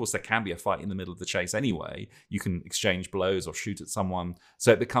happen. And of course, there can be a fight in the middle of the chase anyway. You can exchange blows or shoot at someone.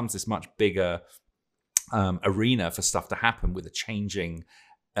 So it becomes this much bigger arena for stuff to happen with a changing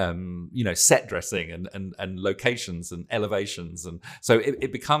you know, set dressing and locations and elevations, and so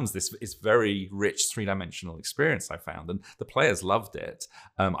it becomes this very rich three-dimensional experience, I found, and the players loved it.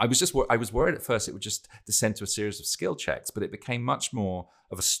 I was worried at first it would just descend to a series of skill checks, but it became much more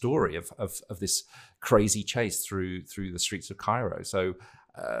of a story of this crazy chase through the streets of Cairo. So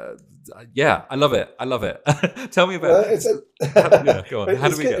yeah, I love it. Tell me about it. Yeah, go on. How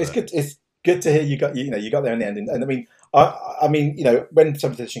do we get there? It's good to hear you got there in the end. And I mean, I mean, you know, when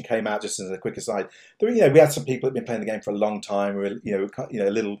 7th edition came out, just as a quick aside, there were, you know, we had some people that had been playing the game for a long time, who were, you know, a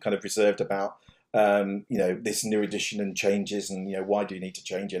little kind of reserved about, you know, this new edition and changes, and, you know, why do you need to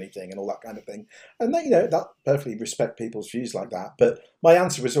change anything and all that kind of thing. And that, you know, that perfectly respect people's views like that. But my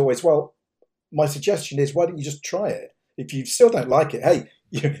answer was always, well, my suggestion is, why don't you just try it? If you still don't like it, hey,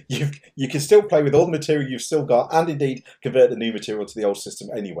 you can still play with all the material you've still got, and indeed convert the new material to the old system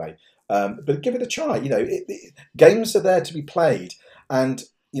anyway. But give it a try. You know, games are there to be played, and,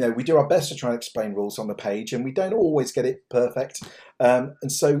 you know, we do our best to try and explain rules on the page, and we don't always get it perfect.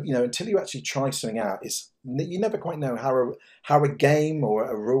 And so, you know, until you actually try something out, you never quite know how a game or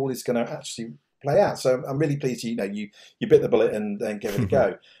a rule is going to actually play out. So I'm really pleased you bit the bullet and then give it a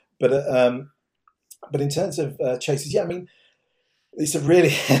go. But in terms of chases, yeah, I mean, it's a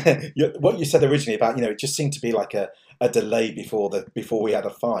really what you said originally about, you know, it just seemed to be like a delay before we had a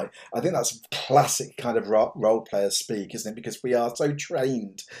fight. I think that's classic kind of role player speak, isn't it? Because we are so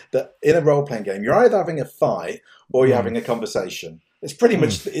trained that in a role playing game, you're either having a fight or you're having a conversation. It's pretty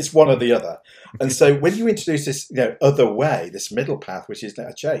much, it's one or the other. And so when you introduce this, you know, other way, this middle path, which is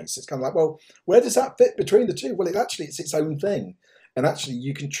a chase, it's kind of like, well, where does that fit between the two? Well, it's its own thing. And actually,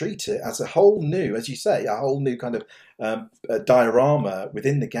 you can treat it as a whole new, as you say, a whole new kind of diorama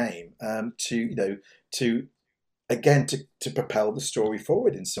within the game to propel the story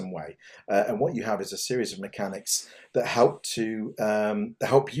forward in some way. And what you have is a series of mechanics that help you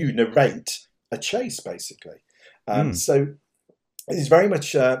narrate a chase, basically. So it's very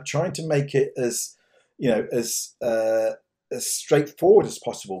much trying to make it as, you know, as straightforward as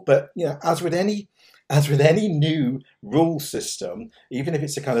possible. But, you know, as with any new rule system, even if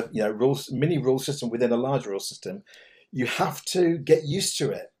it's a kind of, you know, mini rule system within a large rule system, you have to get used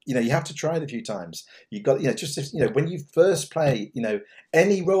to it. You know, you have to try it a few times. You've got, you know, just as, you know, when you first play, you know,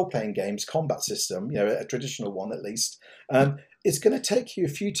 any role-playing game's combat system, you know, a traditional one at least, it's going to take you a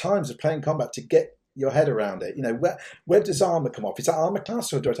few times of playing combat to get your head around it. You know, where does armor come off? Is that armor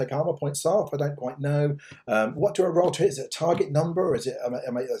class, or do I take armor points off? I don't quite know. What do I roll to? Is it a target number, or is it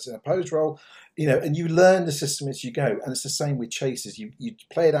as an opposed roll? You know, and you learn the system as you go. And it's the same with chases. You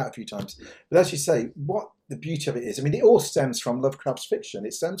play it out a few times. But as you say, what the beauty of it is, I mean, it all stems from Lovecraft's fiction.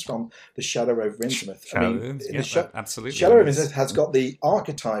 It stems from the Shadow over Innsmouth. Absolutely. Shadow over Innsmouth has got the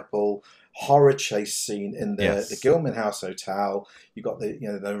archetypal horror chase scene in the Gilman House Hotel. You got the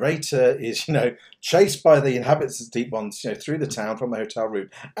narrator is chased by the inhabitants of the Deep Ones through the town from the hotel room,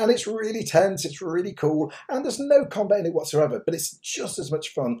 and it's really tense, it's really cool, and there's no combat in it whatsoever. But it's just as much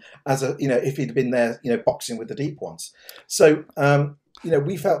fun as if he'd been there boxing with the Deep Ones. So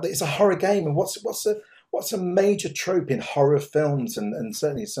we felt that it's a horror game, and what's a major trope in horror films and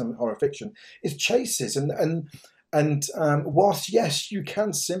certainly some horror fiction is chases. And whilst, yes, you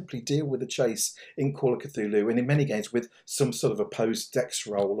can simply deal with a chase in Call of Cthulhu and in many games with some sort of a post-dex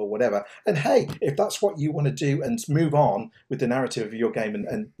roll or whatever. And hey, if that's what you want to do and move on with the narrative of your game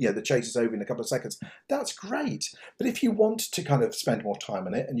and the chase is over in a couple of seconds, that's great. But if you want to kind of spend more time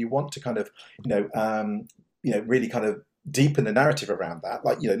on it and you want to kind of, really kind of deepen the narrative around that,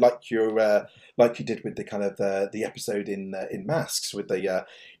 like you did with the kind of the episode in Masks with the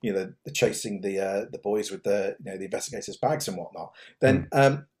chasing the boys with the the investigators' bags and whatnot, then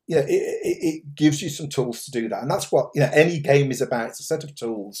it gives you some tools to do that, and that's what any game is about. It's a set of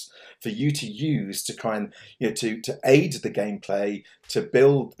tools for you to use to try and to aid the gameplay, to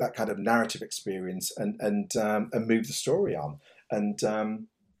build that kind of narrative experience and move the story on, and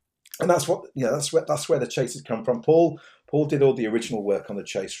that's what that's where the chases come from. Paul did all the original work on the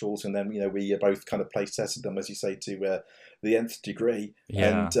chase rules, and then we both kind of play tested them, as you say, to the nth degree,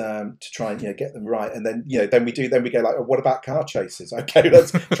 and to try and get them right. And then then we go like, oh, what about car chases? Okay,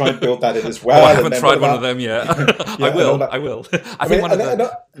 let's try and build that in as well. Oh, I haven't tried one of them yet. I will. I think one of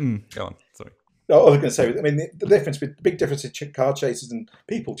the. Go on. Sorry. I was going to say, I mean, the big difference in car chases and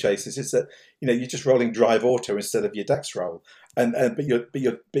people chases is that you're just rolling drive auto instead of your dex roll, but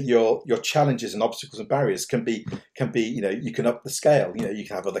your challenges and obstacles and barriers can be you can up the scale. You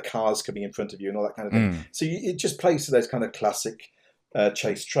can have other cars coming in front of you and all that kind of thing. So it just plays to those kind of classic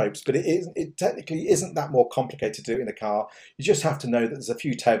chase tropes, but it technically isn't that more complicated to do it in a car. You just have to know that there's a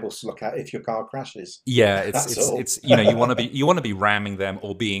few tables to look at if your car crashes. Yeah, it's you want to be ramming them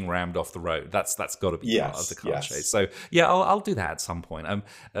or being rammed off the road. That's got to be part of the car chase. So yeah, I'll do that at some point.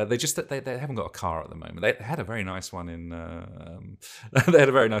 They haven't got a car at the moment. They had a very nice one in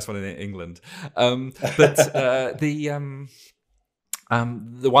England, but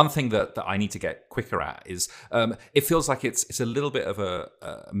the one thing that I need to get quicker at is it feels like it's a little bit of a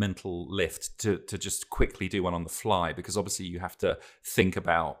mental lift to just quickly do one on the fly, because obviously you have to think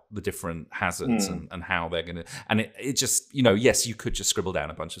about the different hazards and how they're going to, and it just yes, you could just scribble down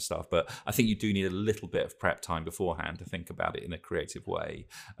a bunch of stuff, but I think you do need a little bit of prep time beforehand to think about it in a creative way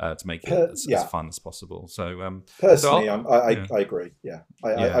to make it as fun as possible. So personally, I agree. Yeah,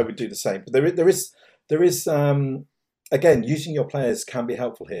 I would do the same. But there is again, using your players can be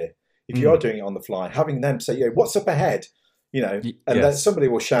helpful here. If you are doing it on the fly, having them say, what's up ahead? And then somebody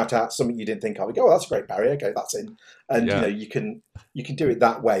will shout out something you didn't think of. You go, oh, that's a great barrier. Okay, that's in. And you can do it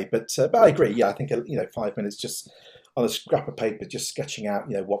that way. But I agree. Yeah, I think 5 minutes just on a scrap of paper, just sketching out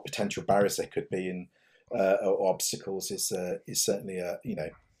what potential barriers there could be and or obstacles is certainly a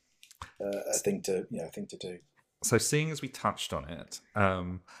thing to do. So seeing as we touched on it,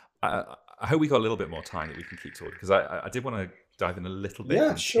 I hope we got a little bit more time that we can keep talking, because I did want to dive in a little bit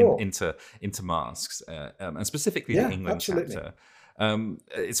into Masks and specifically the England chapter.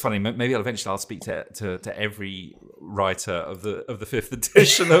 It's funny. Maybe I'll speak to every writer of the fifth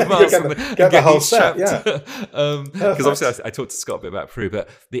edition of Masks get the whole set, because obviously I talked to Scott a bit about Peru, but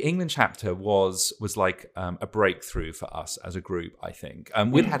the England chapter was like a breakthrough for us as a group. I think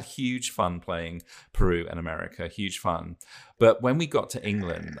we'd had huge fun playing Peru and America, huge fun, but when we got to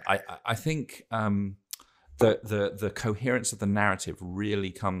England, I think. The coherence of the narrative really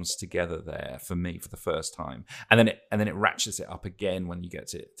comes together there for me for the first time, and then it ratchets it up again when you get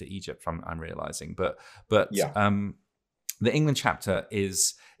to Egypt. I'm realizing, but the England chapter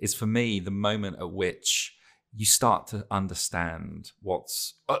is for me the moment at which you start to understand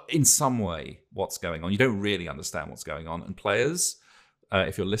what's in some way what's going on. You don't really understand what's going on, and players,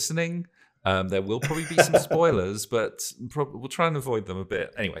 if you're listening. There will probably be some spoilers, but we'll try and avoid them a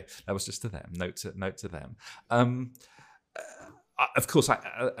bit. Anyway, that was just to them. Note to them. Of course,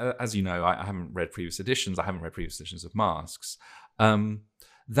 as you know, I haven't read previous editions. I haven't read previous editions of Masks.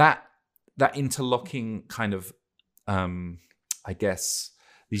 That interlocking kind of, I guess,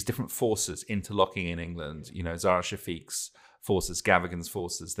 these different forces interlocking in England. Zara Shafiq's forces, Gavigan's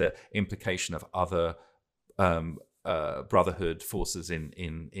forces, the implication of other. Brotherhood forces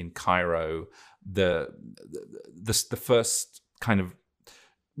in Cairo, the first kind of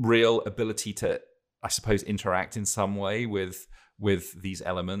real ability to, I suppose, interact in some way with these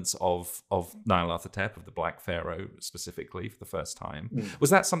elements of Nyarlathotep, of the Black Pharaoh specifically for the first time. Was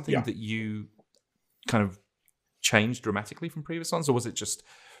that something that you kind of changed dramatically from previous ones, or was it just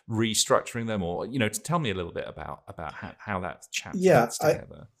restructuring them, or tell me a little bit about how that chapter fits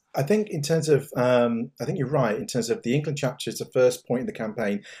together. I think in terms of, I think you're right. In terms of the England chapter, is the first point in the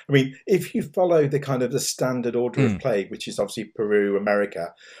campaign. I mean, if you follow the kind of the standard order of play, which is obviously Peru,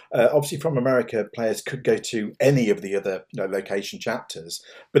 America, obviously from America, players could go to any of the other location chapters,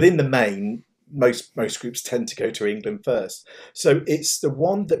 but in the main, most groups tend to go to England first. So it's the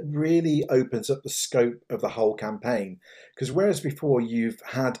one that really opens up the scope of the whole campaign. Because whereas before you've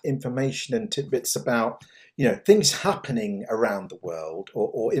had information and tidbits about things happening around the world,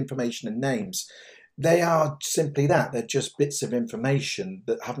 or information and names, they are simply that. They're just bits of information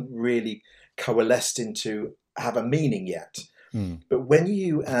that haven't really coalesced into have a meaning yet. But when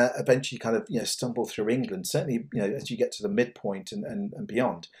you eventually kind of stumble through England, certainly as you get to the midpoint and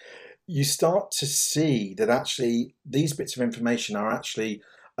beyond, you start to see that actually these bits of information are actually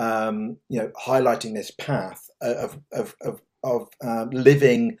highlighting this path of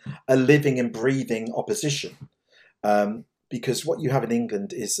living and breathing opposition, because what you have in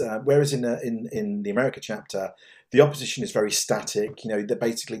England is whereas in the America chapter the opposition is very static. They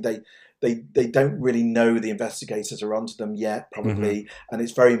basically they don't really know the investigators are onto them yet, probably, and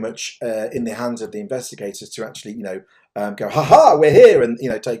it's very much in the hands of the investigators to actually go, ha ha, we're here, and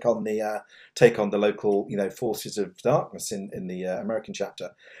take on the local forces of darkness in the American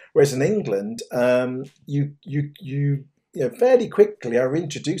chapter. Whereas in England, you fairly quickly are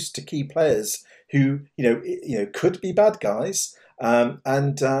introduced to key players who could be bad guys,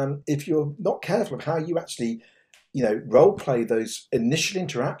 and if you're not careful of how you actually role play those initial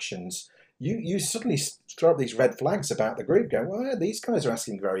interactions, you suddenly throw up these red flags about the group, going, well, these guys are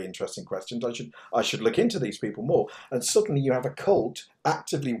asking very interesting questions. I should look into these people more. And suddenly you have a cult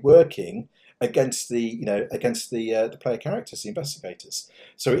actively working against the player characters, the investigators.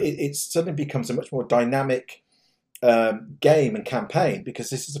 So it suddenly becomes a much more dynamic game and campaign, because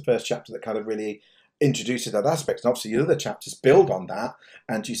this is the first chapter that kind of really introduces that aspect, and obviously the other chapters build on that,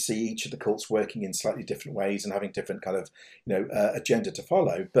 and you see each of the cults working in slightly different ways and having different kind of agenda to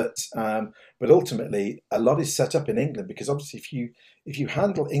follow. But ultimately, a lot is set up in England, because obviously if you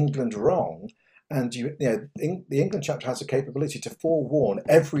handle England wrong, and the England chapter has a capability to forewarn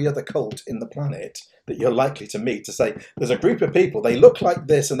every other cult in the planet that you're likely to meet, to say, there's a group of people, they look like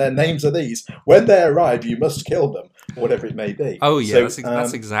this and their names are these. When they arrive, you must kill them, or whatever it may be. Oh yeah, so,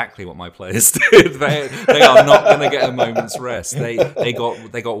 that's exactly what my players did. They are not going to get a moment's rest. They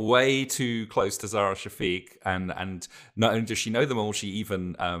got way too close to Zara Shafiq, and not only does she know them all, she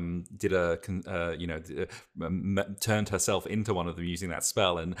even turned herself into one of them using that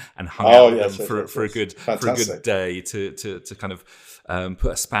spell and hung out with them for a good day to kind of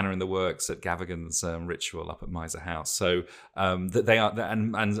put a spanner in the works at Gavigan's ritual up at Miser House. So that they are,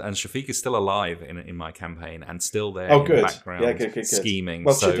 and Shafiq is still alive in my campaign and still there in the background, good. Scheming.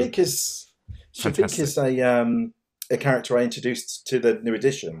 Well, so Shafiq is a character I introduced to the new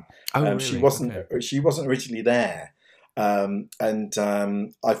edition. Really? She wasn't originally there, and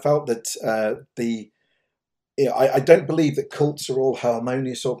I felt that I don't believe that cults are all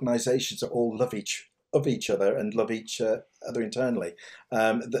harmonious organisations that all love each other and love each other internally.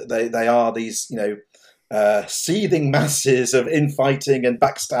 They are these seething masses of infighting and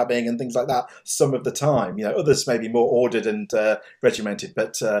backstabbing and things like that some of the time. Others may be more ordered and regimented,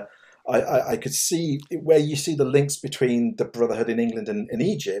 but I could see where you see the links between the Brotherhood in England and in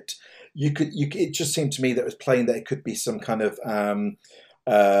Egypt. It just seemed to me that it was plain that it could be some kind of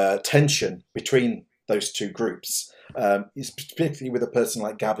tension between those two groups. Particularly with a person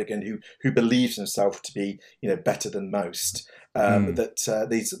like Gavigan who believes himself to be better than most. That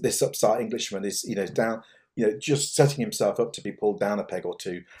this upstart Englishman is down, just setting himself up to be pulled down a peg or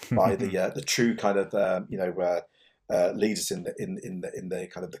two by the true kind of leaders in the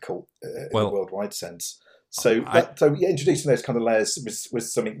kind of the cult in the worldwide sense. So introducing those kind of layers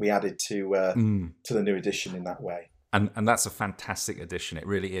was something we added to the new edition in that way. And that's a fantastic addition. It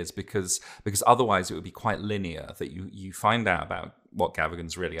really is, because otherwise it would be quite linear, that you find out about what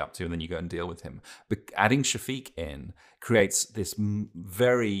Gavigan's really up to and then you go and deal with him. But adding Shafiq in creates this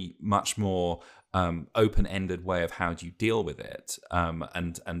very much more open-ended way of how do you deal with it,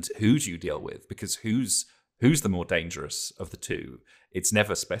 and who do you deal with, because who's the more dangerous of the two? It's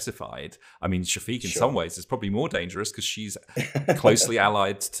never specified. I mean, Shafiq in some ways is probably more dangerous because she's closely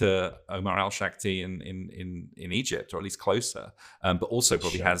allied to Omar al-Shakti in Egypt, or at least closer, but also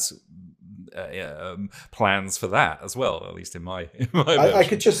probably has plans for that as well. At least in my I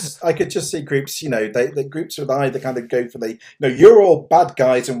could just see groups. The groups would either kind of go for you're all bad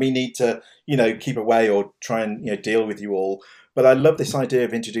guys and we need to keep away or try and deal with you all. But I love this idea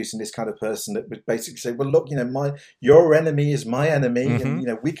of introducing this kind of person that would basically say, well, look, your enemy is my enemy, and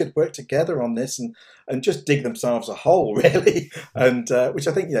we could work together on this, and just dig themselves a hole, really. And which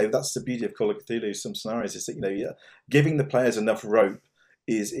I think that's the beauty of Call of Cthulhu. Some scenarios is that giving the players enough rope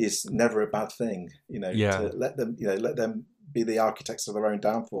is never a bad thing. To let them be the architects of their own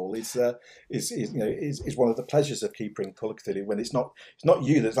downfall is one of the pleasures of keeping Call of Cthulhu, when it's not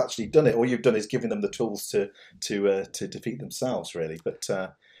you that's actually done it. All you've done is giving them the tools to defeat themselves, really. But so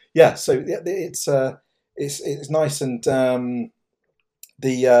it's nice, and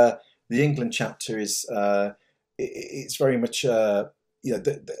the England chapter is it's very much it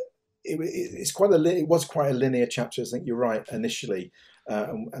was quite a linear chapter. I think you're right initially.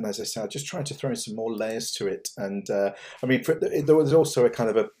 And as I said, I just tried to throw in some more layers to it. And there was also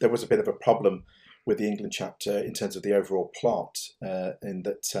there was a bit of a problem with the England chapter in terms of the overall plot, in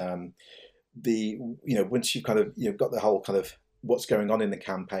that once you've got the whole kind of what's going on in the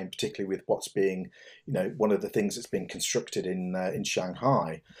campaign, particularly with what's being one of the things that's being constructed in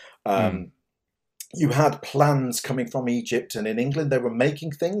Shanghai. You had plans coming from Egypt, and in England they were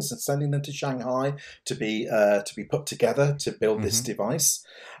making things and sending them to Shanghai to be put together to build this device.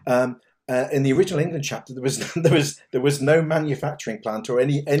 In the original England chapter, there was no manufacturing plant or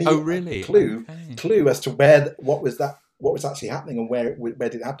any clue as to what was actually happening and where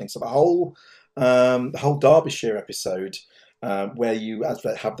did it happen. So the whole Derbyshire episode. Where you have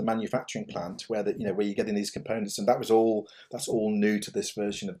the manufacturing plant, where you're getting these components, and that's all new to this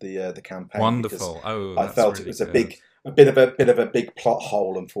version of the campaign. Wonderful. I felt really it was a bit of a big plot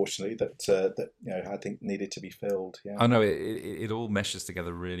hole, unfortunately, that I think needed to be filled. Yeah. Oh no, it all meshes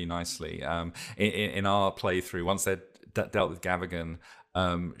together really nicely. In our playthrough, once they'd dealt with Gavigan,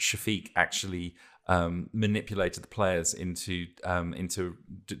 Shafiq actually manipulated the players into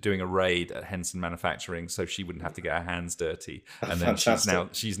doing a raid at Henson Manufacturing, so she wouldn't have to get her hands dirty. And then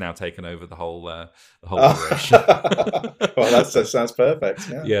she's now taken over the whole operation. Well, that sounds perfect.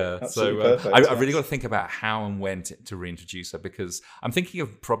 Yeah. So perfect, I really got to think about how and when to reintroduce her, because I'm thinking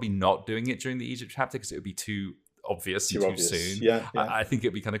of probably not doing it during the Egypt chapter because it would be too obvious too soon. Yeah. I think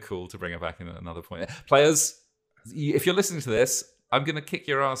it'd be kind of cool to bring her back in at another point. Players, if you're listening to this, I'm going to kick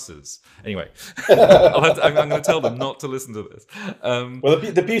your asses. Anyway, I'm going to tell them not to listen to this. Well,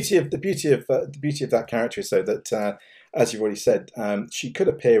 the beauty of that character is though that, as you've already said, she could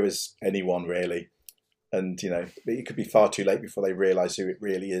appear as anyone really, and it could be far too late before they realise who it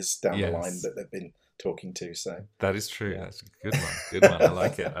really is down the line that they've been talking to. So that is true. Yeah. That's a good one. I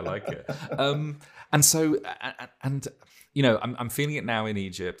like it. And so, I'm feeling it now in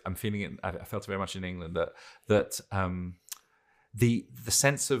Egypt. I'm feeling it. I felt it very much in England that. The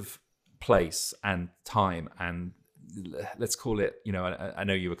sense of place and time, and let's call it, I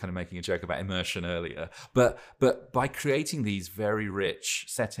know you were kind of making a joke about immersion earlier, but by creating these very rich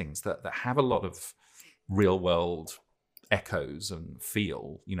settings that have a lot of real world echoes and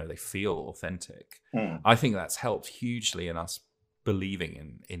feel, they feel authentic. I think that's helped hugely in us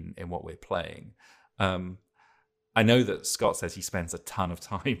believing in what we're playing. I know that Scott says he spends a ton of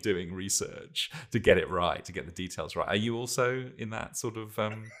time doing research to get it right, to get the details right. Are you also in that sort of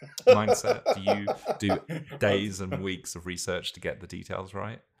mindset? Do you do days and weeks of research to get the details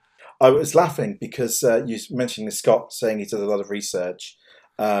right? I was laughing because you mentioned Scott saying he does a lot of research.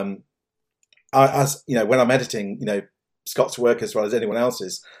 When I'm editing, Scott's work as well as anyone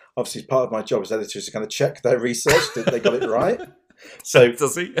else's, obviously part of my job as editor is to kind of check their research that they got it right. So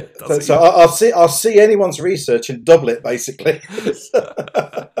does he? So I'll see anyone's research and double it basically.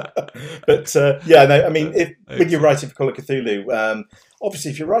 But when you're writing for Call of Cthulhu,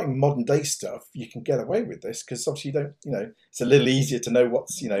 obviously if you're writing modern day stuff, you can get away with this because obviously you don't, it's a little easier to know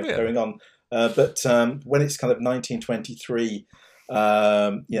what's going on. But when it's kind of 1923.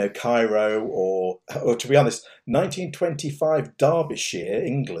 Cairo or to be honest, 1925 Derbyshire,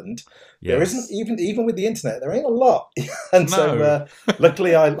 England. Yes. There isn't even with the internet, there ain't a lot. And so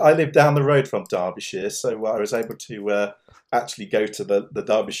luckily I live down the road from Derbyshire, so I was able to actually go to the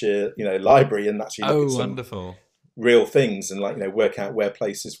Derbyshire library and actually look at some wonderful real things and work out where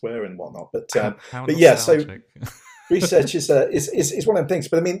places were and whatnot. But yeah, so research is one of them things.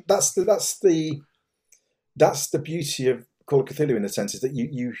 But I mean that's the beauty of Call of Cthulhu in a sense, is that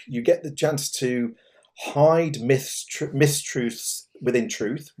you get the chance to hide mistruths within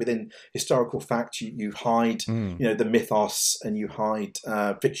truth, within historical fact. You hide, the mythos, and you hide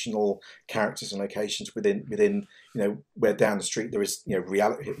fictional characters and locations within where down the street there is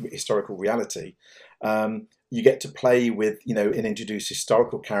historical reality. You get to play with and introduce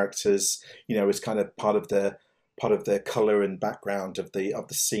historical characters as kind of part of the colour and background of the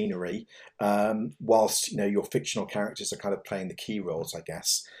scenery, whilst your fictional characters are kind of playing the key roles, I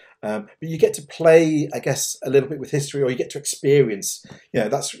guess. But you get to play, I guess, a little bit with history, or you get to experience.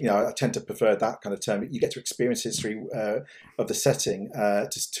 That's I tend to prefer that kind of term. You get to experience history of the setting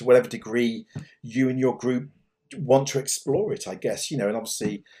to whatever degree you and your group want to explore it, I guess. And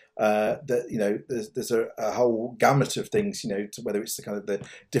obviously. There's a whole gamut of things, to whether it's the kind of the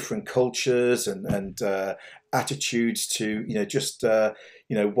different cultures and attitudes to,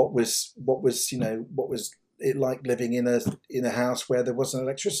 what was it like living in a house where there wasn't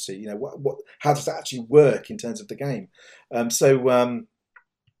electricity? How does that actually work in terms of the game? I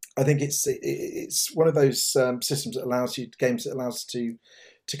think it's one of those systems that allows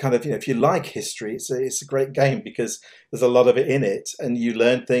to kind of, if you like history, it's a great game because there's a lot of it in it, and you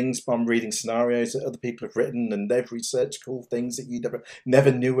learn things from reading scenarios that other people have written, and they've researched cool things that you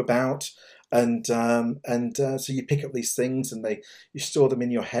never knew about, and so you pick up these things and you store them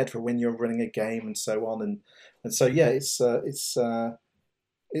in your head for when you're running a game and so on, and so yeah, it's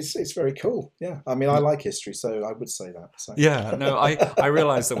very cool. Yeah, I mean, I like history, so I would say that. So. Yeah, no, I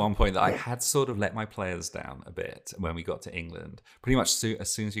realised at one point that I had sort of let my players down a bit when we got to England. Pretty much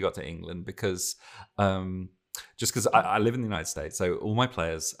as soon as we got to England, because just because I live in the United States, so all my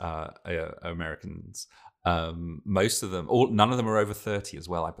players are Americans. Most of them, none of them are over 30 as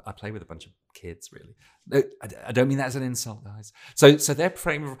well. I play with a bunch of kids, really. I don't mean that as an insult, guys. So their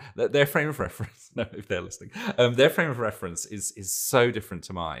frame of reference, no, if they're listening, their frame of reference is so different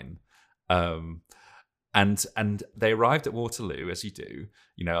to mine. And they arrived at Waterloo, as you do.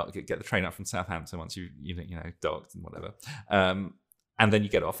 Get the train up from Southampton once you docked and whatever. And then you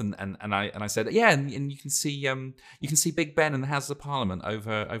get off, and I said, yeah, and you can see Big Ben and the Houses of Parliament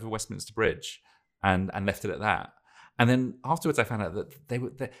over Westminster Bridge. And left it at that. And then afterwards, I found out that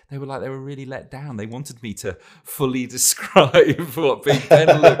they were really let down. They wanted me to fully describe what Big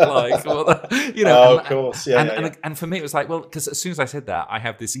Ben looked like. Of course, yeah. And for me, it was like, well, because as soon as I said that, I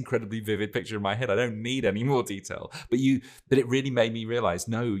have this incredibly vivid picture in my head. I don't need any more detail. But it really made me realize,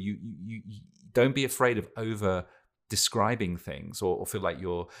 no, you don't be afraid of over describing things or feel like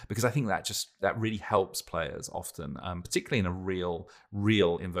because I think that really helps players often, particularly in a real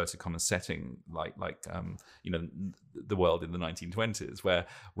inverted commas setting like the world in the 1920s, where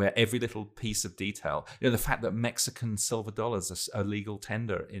every little piece of detail, the fact that Mexican silver dollars are legal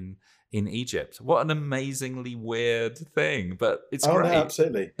tender in Egypt. What an amazingly weird thing, but it's great. No,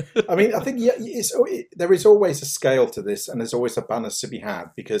 absolutely. I mean, I think there is always a scale to this, and there's always a balance to be had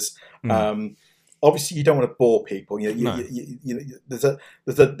because. Obviously, you don't want to bore people.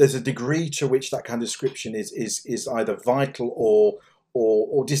 There's a degree to which that kind of description is either vital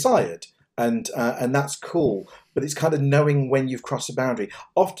or desired, and that's cool. But it's kind of knowing when you've crossed a boundary.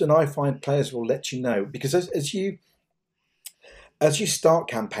 Often, I find players will let you know because as you start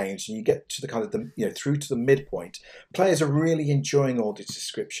campaigns and you get to the kind of through to the midpoint, players are really enjoying all this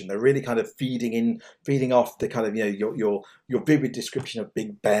description. They're really kind of feeding off the kind of your vivid description of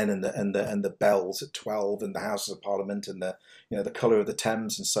Big Ben and the bells at 12 and the Houses of Parliament and the colour of the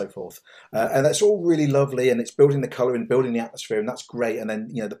Thames and so forth. And that's all really lovely, and it's building the colour and building the atmosphere, and that's great. And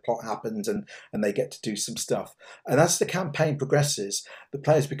then the plot happens and they get to do some stuff. And as the campaign progresses, the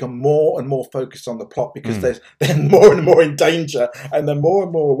players become more and more focused on the plot because they're more and more in danger. And they're more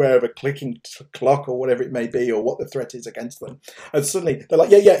and more aware of a clicking clock or whatever it may be, or what the threat is against them. And suddenly they're like,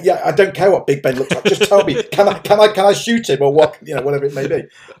 yeah, I don't care what Big Ben looks like. Just tell me, can I shoot him or what? Whatever it may be.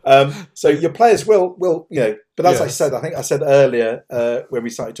 So your players will. But as I said, I think I said earlier when we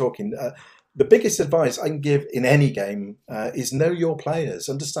started talking, the biggest advice I can give in any game is know your players,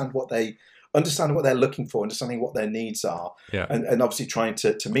 understand what they're looking for, understanding what their needs are, and obviously trying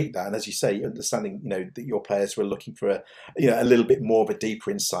to meet that. And as you say, understanding that your players were looking for a little bit more of a deeper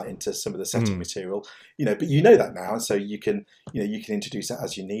insight into some of the setting material. But that now, and so you can introduce that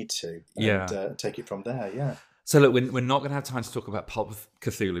as you need to, and take it from there. Yeah. So look, we're not going to have time to talk about Pulp of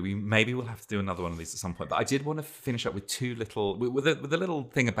Cthulhu. Maybe we'll have to do another one of these at some point. But I did want to finish up with with a little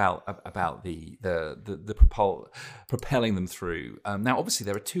thing about the propelling them through. Now, obviously,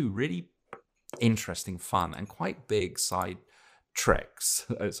 there are two really interesting, fun, and quite big side treks,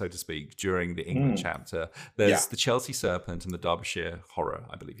 so to speak, during the England chapter. There's the Chelsea Serpent and the Derbyshire Horror,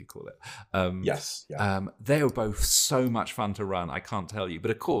 I believe you call it. Yes. Yeah. They are both so much fun to run, I can't tell you.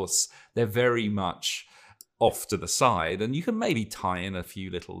 But of course, they're very much off to the side, and you can maybe tie in a few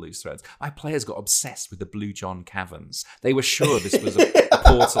little loose threads. My players got obsessed with the Blue John Caverns. They were sure this was a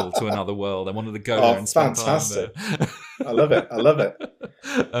portal to another world. They wanted to go there and spend time there. I love it.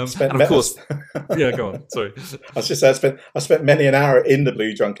 And of course, yeah, go on. Sorry, I was just saying, I spent many an hour in the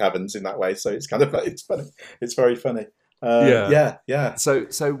Blue John Caverns in that way, so it's kind of it's funny. It's very funny. Yeah.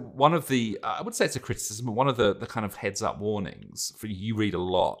 So one of the, I would say it's a criticism, but one of the kind of heads up warnings for you read a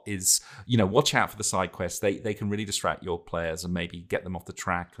lot is, watch out for the side quests. They can really distract your players and maybe get them off the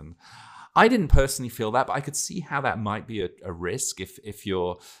track. And I didn't personally feel that, but I could see how that might be a risk if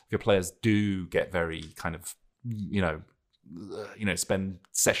your players do get very kind of, spend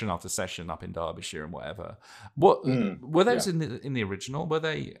session after session up in Derbyshire and whatever. What were those in the original? Were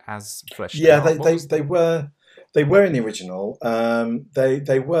they as fleshed out? Yeah, they were. They were in the original. The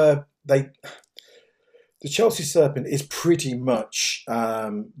Chelsea Serpent is pretty much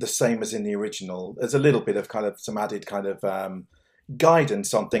the same as in the original. There's a little bit of kind of some added kind of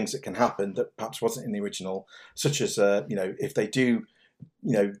guidance on things that can happen that perhaps wasn't in the original, such as if they do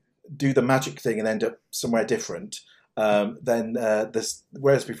the magic thing and end up somewhere different. Then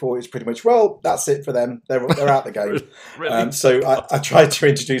whereas before it was pretty much, well, that's it for them. They're out the game. Really? So I tried to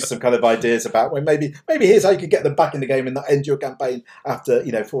introduce some kind of ideas about maybe here's how you could get them back in the game and not end your campaign after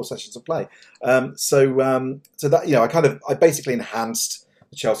 4 sessions of play. So that I basically enhanced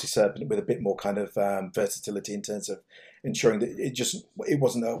the Chelsea Serpent with a bit more kind of versatility in terms of ensuring that it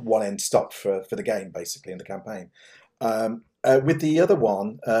wasn't a one-end stop for the game basically in the campaign. With the other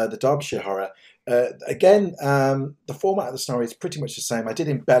one, the Derbyshire Horror, again, the format of the story is pretty much the same. I did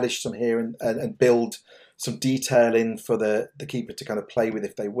embellish some here and build some detail in for the keeper to kind of play with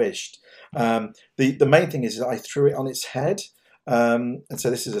if they wished. The main thing is that I threw it on its head, and so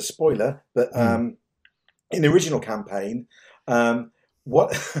this is a spoiler, but in the original campaign,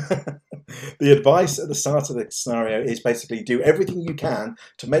 what the advice at the start of the scenario is basically do everything you can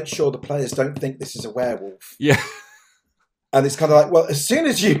to make sure the players don't think this is a werewolf. Yeah. And it's kind of like, well, as soon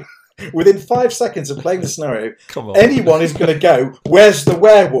as within 5 seconds of playing the scenario, anyone is going to go, where's the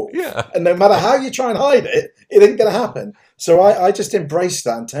werewolf? Yeah. And no matter how you try and hide it, it ain't going to happen. So I just embraced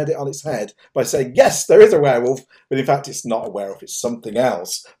that and turned it on its head by saying, yes, there is a werewolf, but in fact it's not a werewolf, it's something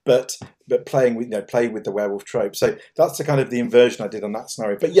else. But playing with the werewolf trope. So that's the kind of the inversion I did on that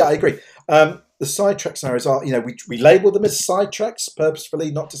scenario. But yeah, I agree. The sidetrack scenarios are, we label them as sidetracks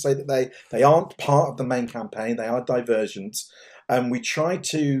purposefully, not to say that they aren't part of the main campaign. They are diversions. And we try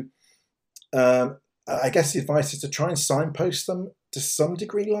to, I guess the advice is to try and signpost them to some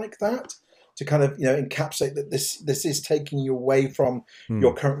degree like that, to kind of, encapsulate that this is taking you away from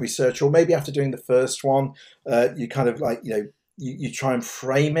your current research, or maybe after doing the first one, you kind of like, you try and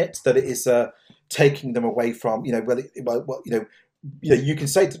frame it that it is taking them away from, you can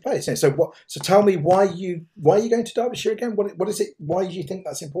say to the players, so tell me why are you going to Derbyshire again? What is it? Why do you think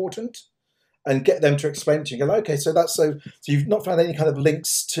that's important? And get them to explain to you. Go, okay, so you've not found any kind of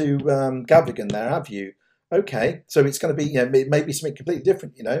links to Gavigan there, have you? Okay, so it's going to be, maybe something completely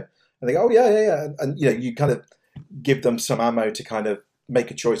different, And they go, oh yeah, and you kind of give them some ammo to kind of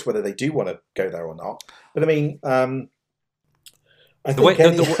make a choice whether they do want to go there or not. But I mean,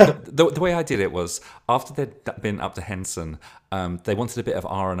 the way I did it was after they'd been up to Henson, they wanted a bit of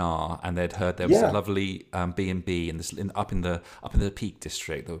R&R, and they'd heard there was a lovely B&B up in the Peak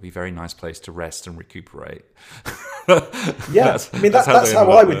District that would be a very nice place to rest and recuperate. Yeah, that's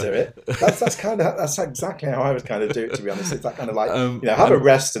how I would do it. That's exactly how I would kind of do it. To be honest, it's that kind of like have a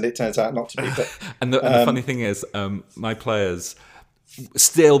rest, and it turns out not to be. But, and the funny thing is, my players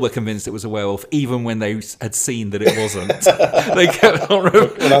still were convinced it was a werewolf, even when they had seen that it wasn't. They kept on.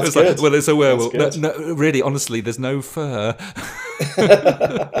 Well, it's a werewolf. No, really, honestly, there's no fur.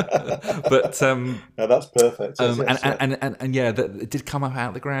 But no, that's perfect. And it did come up out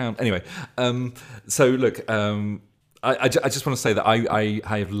of the ground. Anyway, so look. I just want to say that I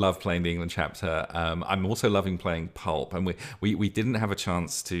have loved playing the England chapter. I'm also loving playing Pulp, and we didn't have a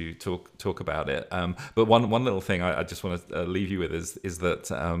chance to talk about it. But one little thing I just want to leave you with is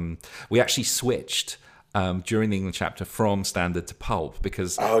that we actually switched during the England chapter from standard to Pulp,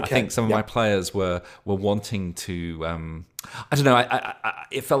 because I think some of my players were wanting to. I don't know.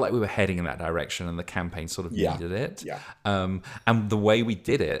 It felt like we were heading in that direction, and the campaign sort of needed it. Yeah. And the way we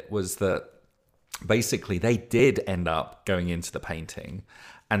did it was that, basically, they did end up going into the painting,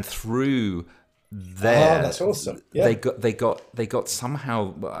 and through there, that's awesome. Yeah. They got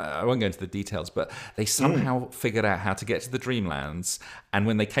somehow. I won't go into the details, but they somehow figured out how to get to the Dreamlands, and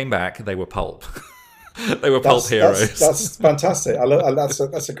when they came back, they were pulp. They were pulp heroes. That's fantastic. I love,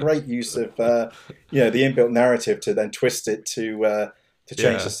 that's a great use of the inbuilt narrative to then twist it to to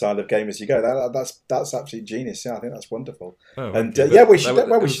change the style of game as you go. That's absolutely genius. Yeah, I think that's wonderful. Oh, and okay. we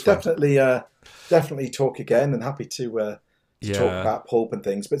should fun. definitely talk again, and happy to talk about Pulp and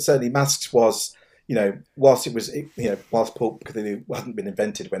things. But certainly Masks was, whilst Pulp Cthulhu hadn't been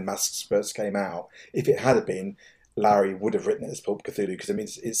invented when Masks first came out, if it had been, Larry would have written it as Pulp Cthulhu, because I mean,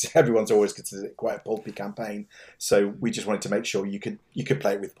 it's everyone's always considered it quite a pulpy campaign. So we just wanted to make sure you could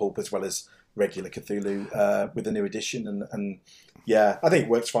play it with Pulp as well as regular Cthulhu with the new edition, and yeah, I think it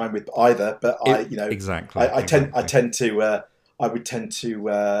works fine with either. But I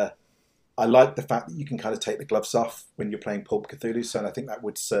like the fact that you can kind of take the gloves off when you're playing Pulp Cthulhu, so and I think that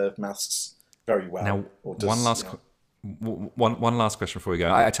would serve Masks very well. Now, one last question before we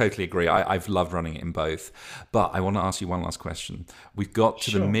go. I totally agree. I've loved running it in both, but I want to ask you one last question. We've got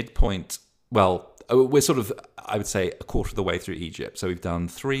to the midpoint. Well, we're sort of, I would say, a quarter of the way through Egypt. So we've done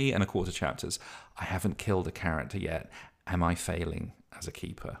 3 1/4 chapters. I haven't killed a character yet. Am I failing as a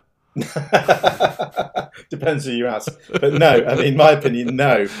keeper? Depends who you ask. But no, I mean, my opinion,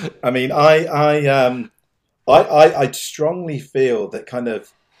 no. I mean, I strongly feel that kind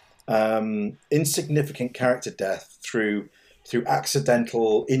of insignificant character death through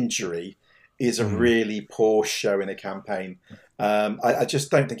accidental injury is a really poor show in a campaign. I just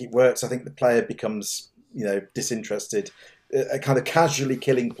don't think it works. I think the player becomes, disinterested, kind of casually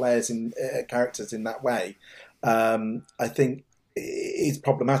killing characters in that way. I think is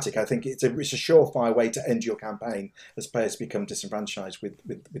problematic. I think it's a surefire way to end your campaign as players become disenfranchised with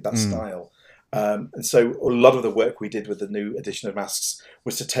that style. And so a lot of the work we did with the new edition of Masks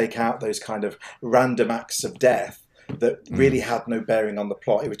was to take out those kind of random acts of death that really had no bearing on the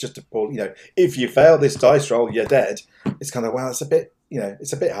plot. It was just if you fail this dice roll, you're dead. It's kind of, well, it's a bit,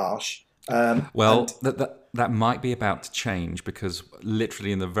 it's a bit harsh. That might be about to change, because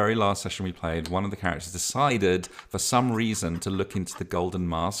literally in the very last session we played, one of the characters decided for some reason to look into the golden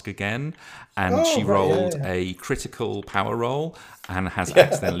mask again, and she rolled a critical power roll and has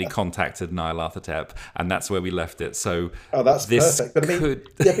accidentally contacted Nyarlathotep, and that's where we left it. So that's perfect. But I mean,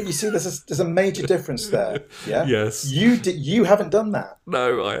 but you see, there's a major difference there. Yeah. Yes. You haven't done that.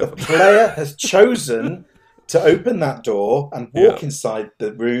 No, I haven't. The player has chosen to open that door and walk inside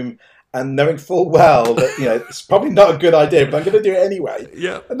the room, and knowing full well that it's probably not a good idea, but I'm going to do it anyway.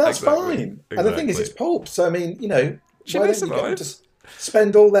 Yeah, and that's fine. Exactly. And the thing is, it's Pulp, so I mean, why don't you get them to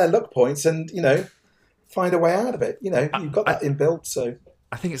spend all their luck points and find a way out of it? You've got that inbuilt. So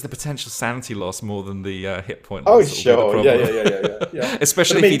I think it's the potential sanity loss more than the hit point loss. Oh, sure, yeah.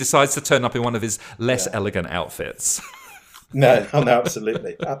 Especially if he decides to turn up in one of his less elegant outfits. No,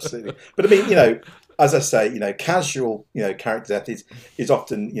 absolutely. But I mean, as I say, casual, character death is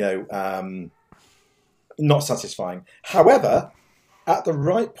often, not satisfying. However, at the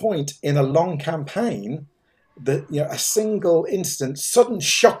right point in a long campaign, a single instance, sudden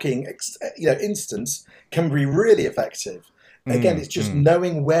shocking, instance can be really effective. Again, it's just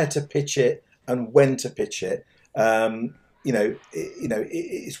knowing where to pitch it and when to pitch it. It's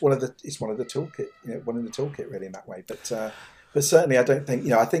one of the toolkit, one in the toolkit really in that way. But certainly, I don't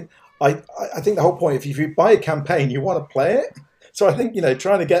think, I think the whole point, if you buy a campaign, you want to play it. So I think,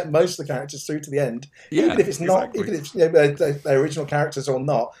 trying to get most of the characters through to the end, even if it's not, even if they're original characters or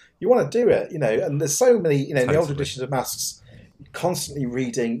not, you want to do it, and there's so many, in the old editions of Masks, constantly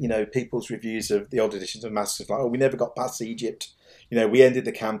reading, people's reviews of the old editions of Masks, like, we never got past Egypt. We ended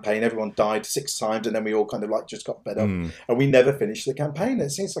the campaign, everyone died 6 times, and then we all kind of just got fed up, and we never finished the campaign. It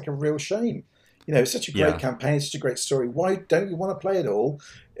seems like a real shame. It's such a great campaign, such a great story. Why don't you want to play it all?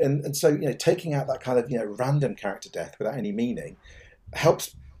 And so, taking out that kind of, random character death without any meaning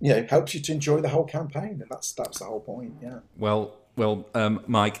helps you to enjoy the whole campaign. And that's the whole point. Yeah. Well,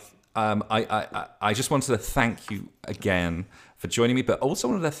 Mike, I just wanted to thank you again for joining me, but also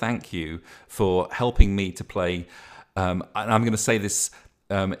wanted to thank you for helping me to play, and I'm going to say this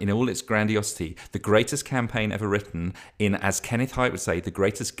in all its grandiosity, the greatest campaign ever written, in, as Kenneth Hite would say, the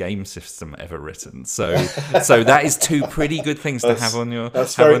greatest game system ever written. So that is 2 pretty good things to have on your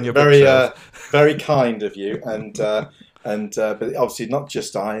very kind of you. But obviously not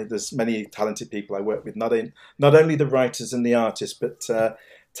just I. There's many talented people I work with, not only the writers and the artists, but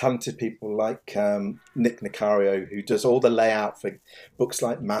talented people like Nick Nicario, who does all the layout for books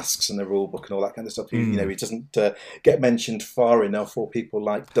like Masks and the Rule Book and all that kind of stuff. He doesn't get mentioned far enough. Or people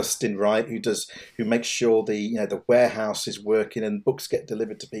like Dustin Wright, who makes sure the warehouse is working and books get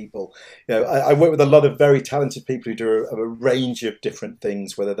delivered to people. I work with a lot of very talented people who do a range of different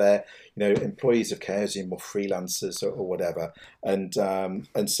things, whether they're employees of Chaosium or freelancers or whatever. And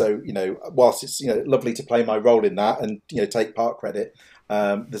so whilst it's lovely to play my role in that and take part credit.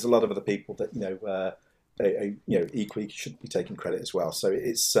 There's a lot of other people that equally should be taking credit as well. So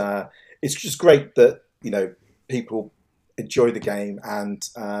it's just great that people enjoy the game and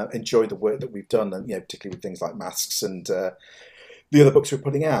enjoy the work that we've done, and particularly with things like Masks and the other books we're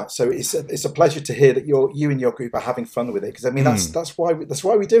putting out. So it's a pleasure to hear that you and your group are having fun with it, because I mean that's why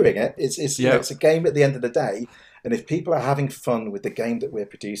we're doing it. It's it's a game at the end of the day, and if people are having fun with the game that we're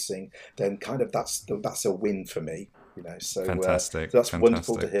producing, then kind of that's a win for me. So fantastic. So that's fantastic.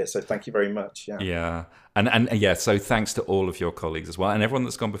 Wonderful to hear. So thank you very much. Yeah. And yeah, so thanks to all of your colleagues as well, and everyone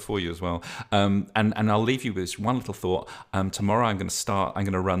that's gone before you as well. And I'll leave you with this one little thought. Tomorrow I'm going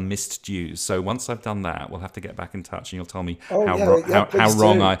to run Missed Dews. So once I've done that, we'll have to get back in touch, and you'll tell me how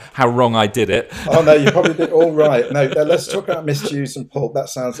wrong I did it. Oh no, you probably did all right. No, let's talk about Missed Dews and pulp. That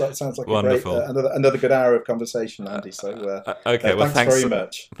sounds like wonderful. A great another good hour of conversation, Andy. So okay, well thanks very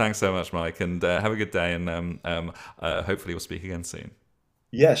much. Thanks so much, Mike, and have a good day, and hopefully we'll speak again soon.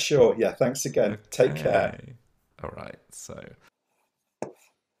 Yeah, sure. Yeah, thanks again. Okay. Take care. All right. So.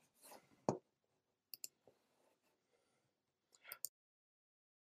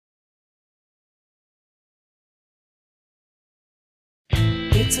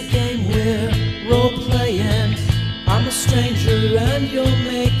 It's a game we're role-playing. I'm a stranger and you're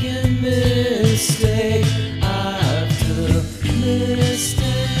making mistake after mistake.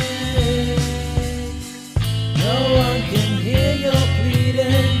 No one can hear your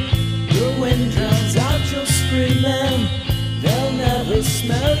pleading. The wind drowns out your screaming. They'll never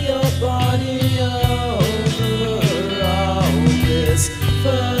smell your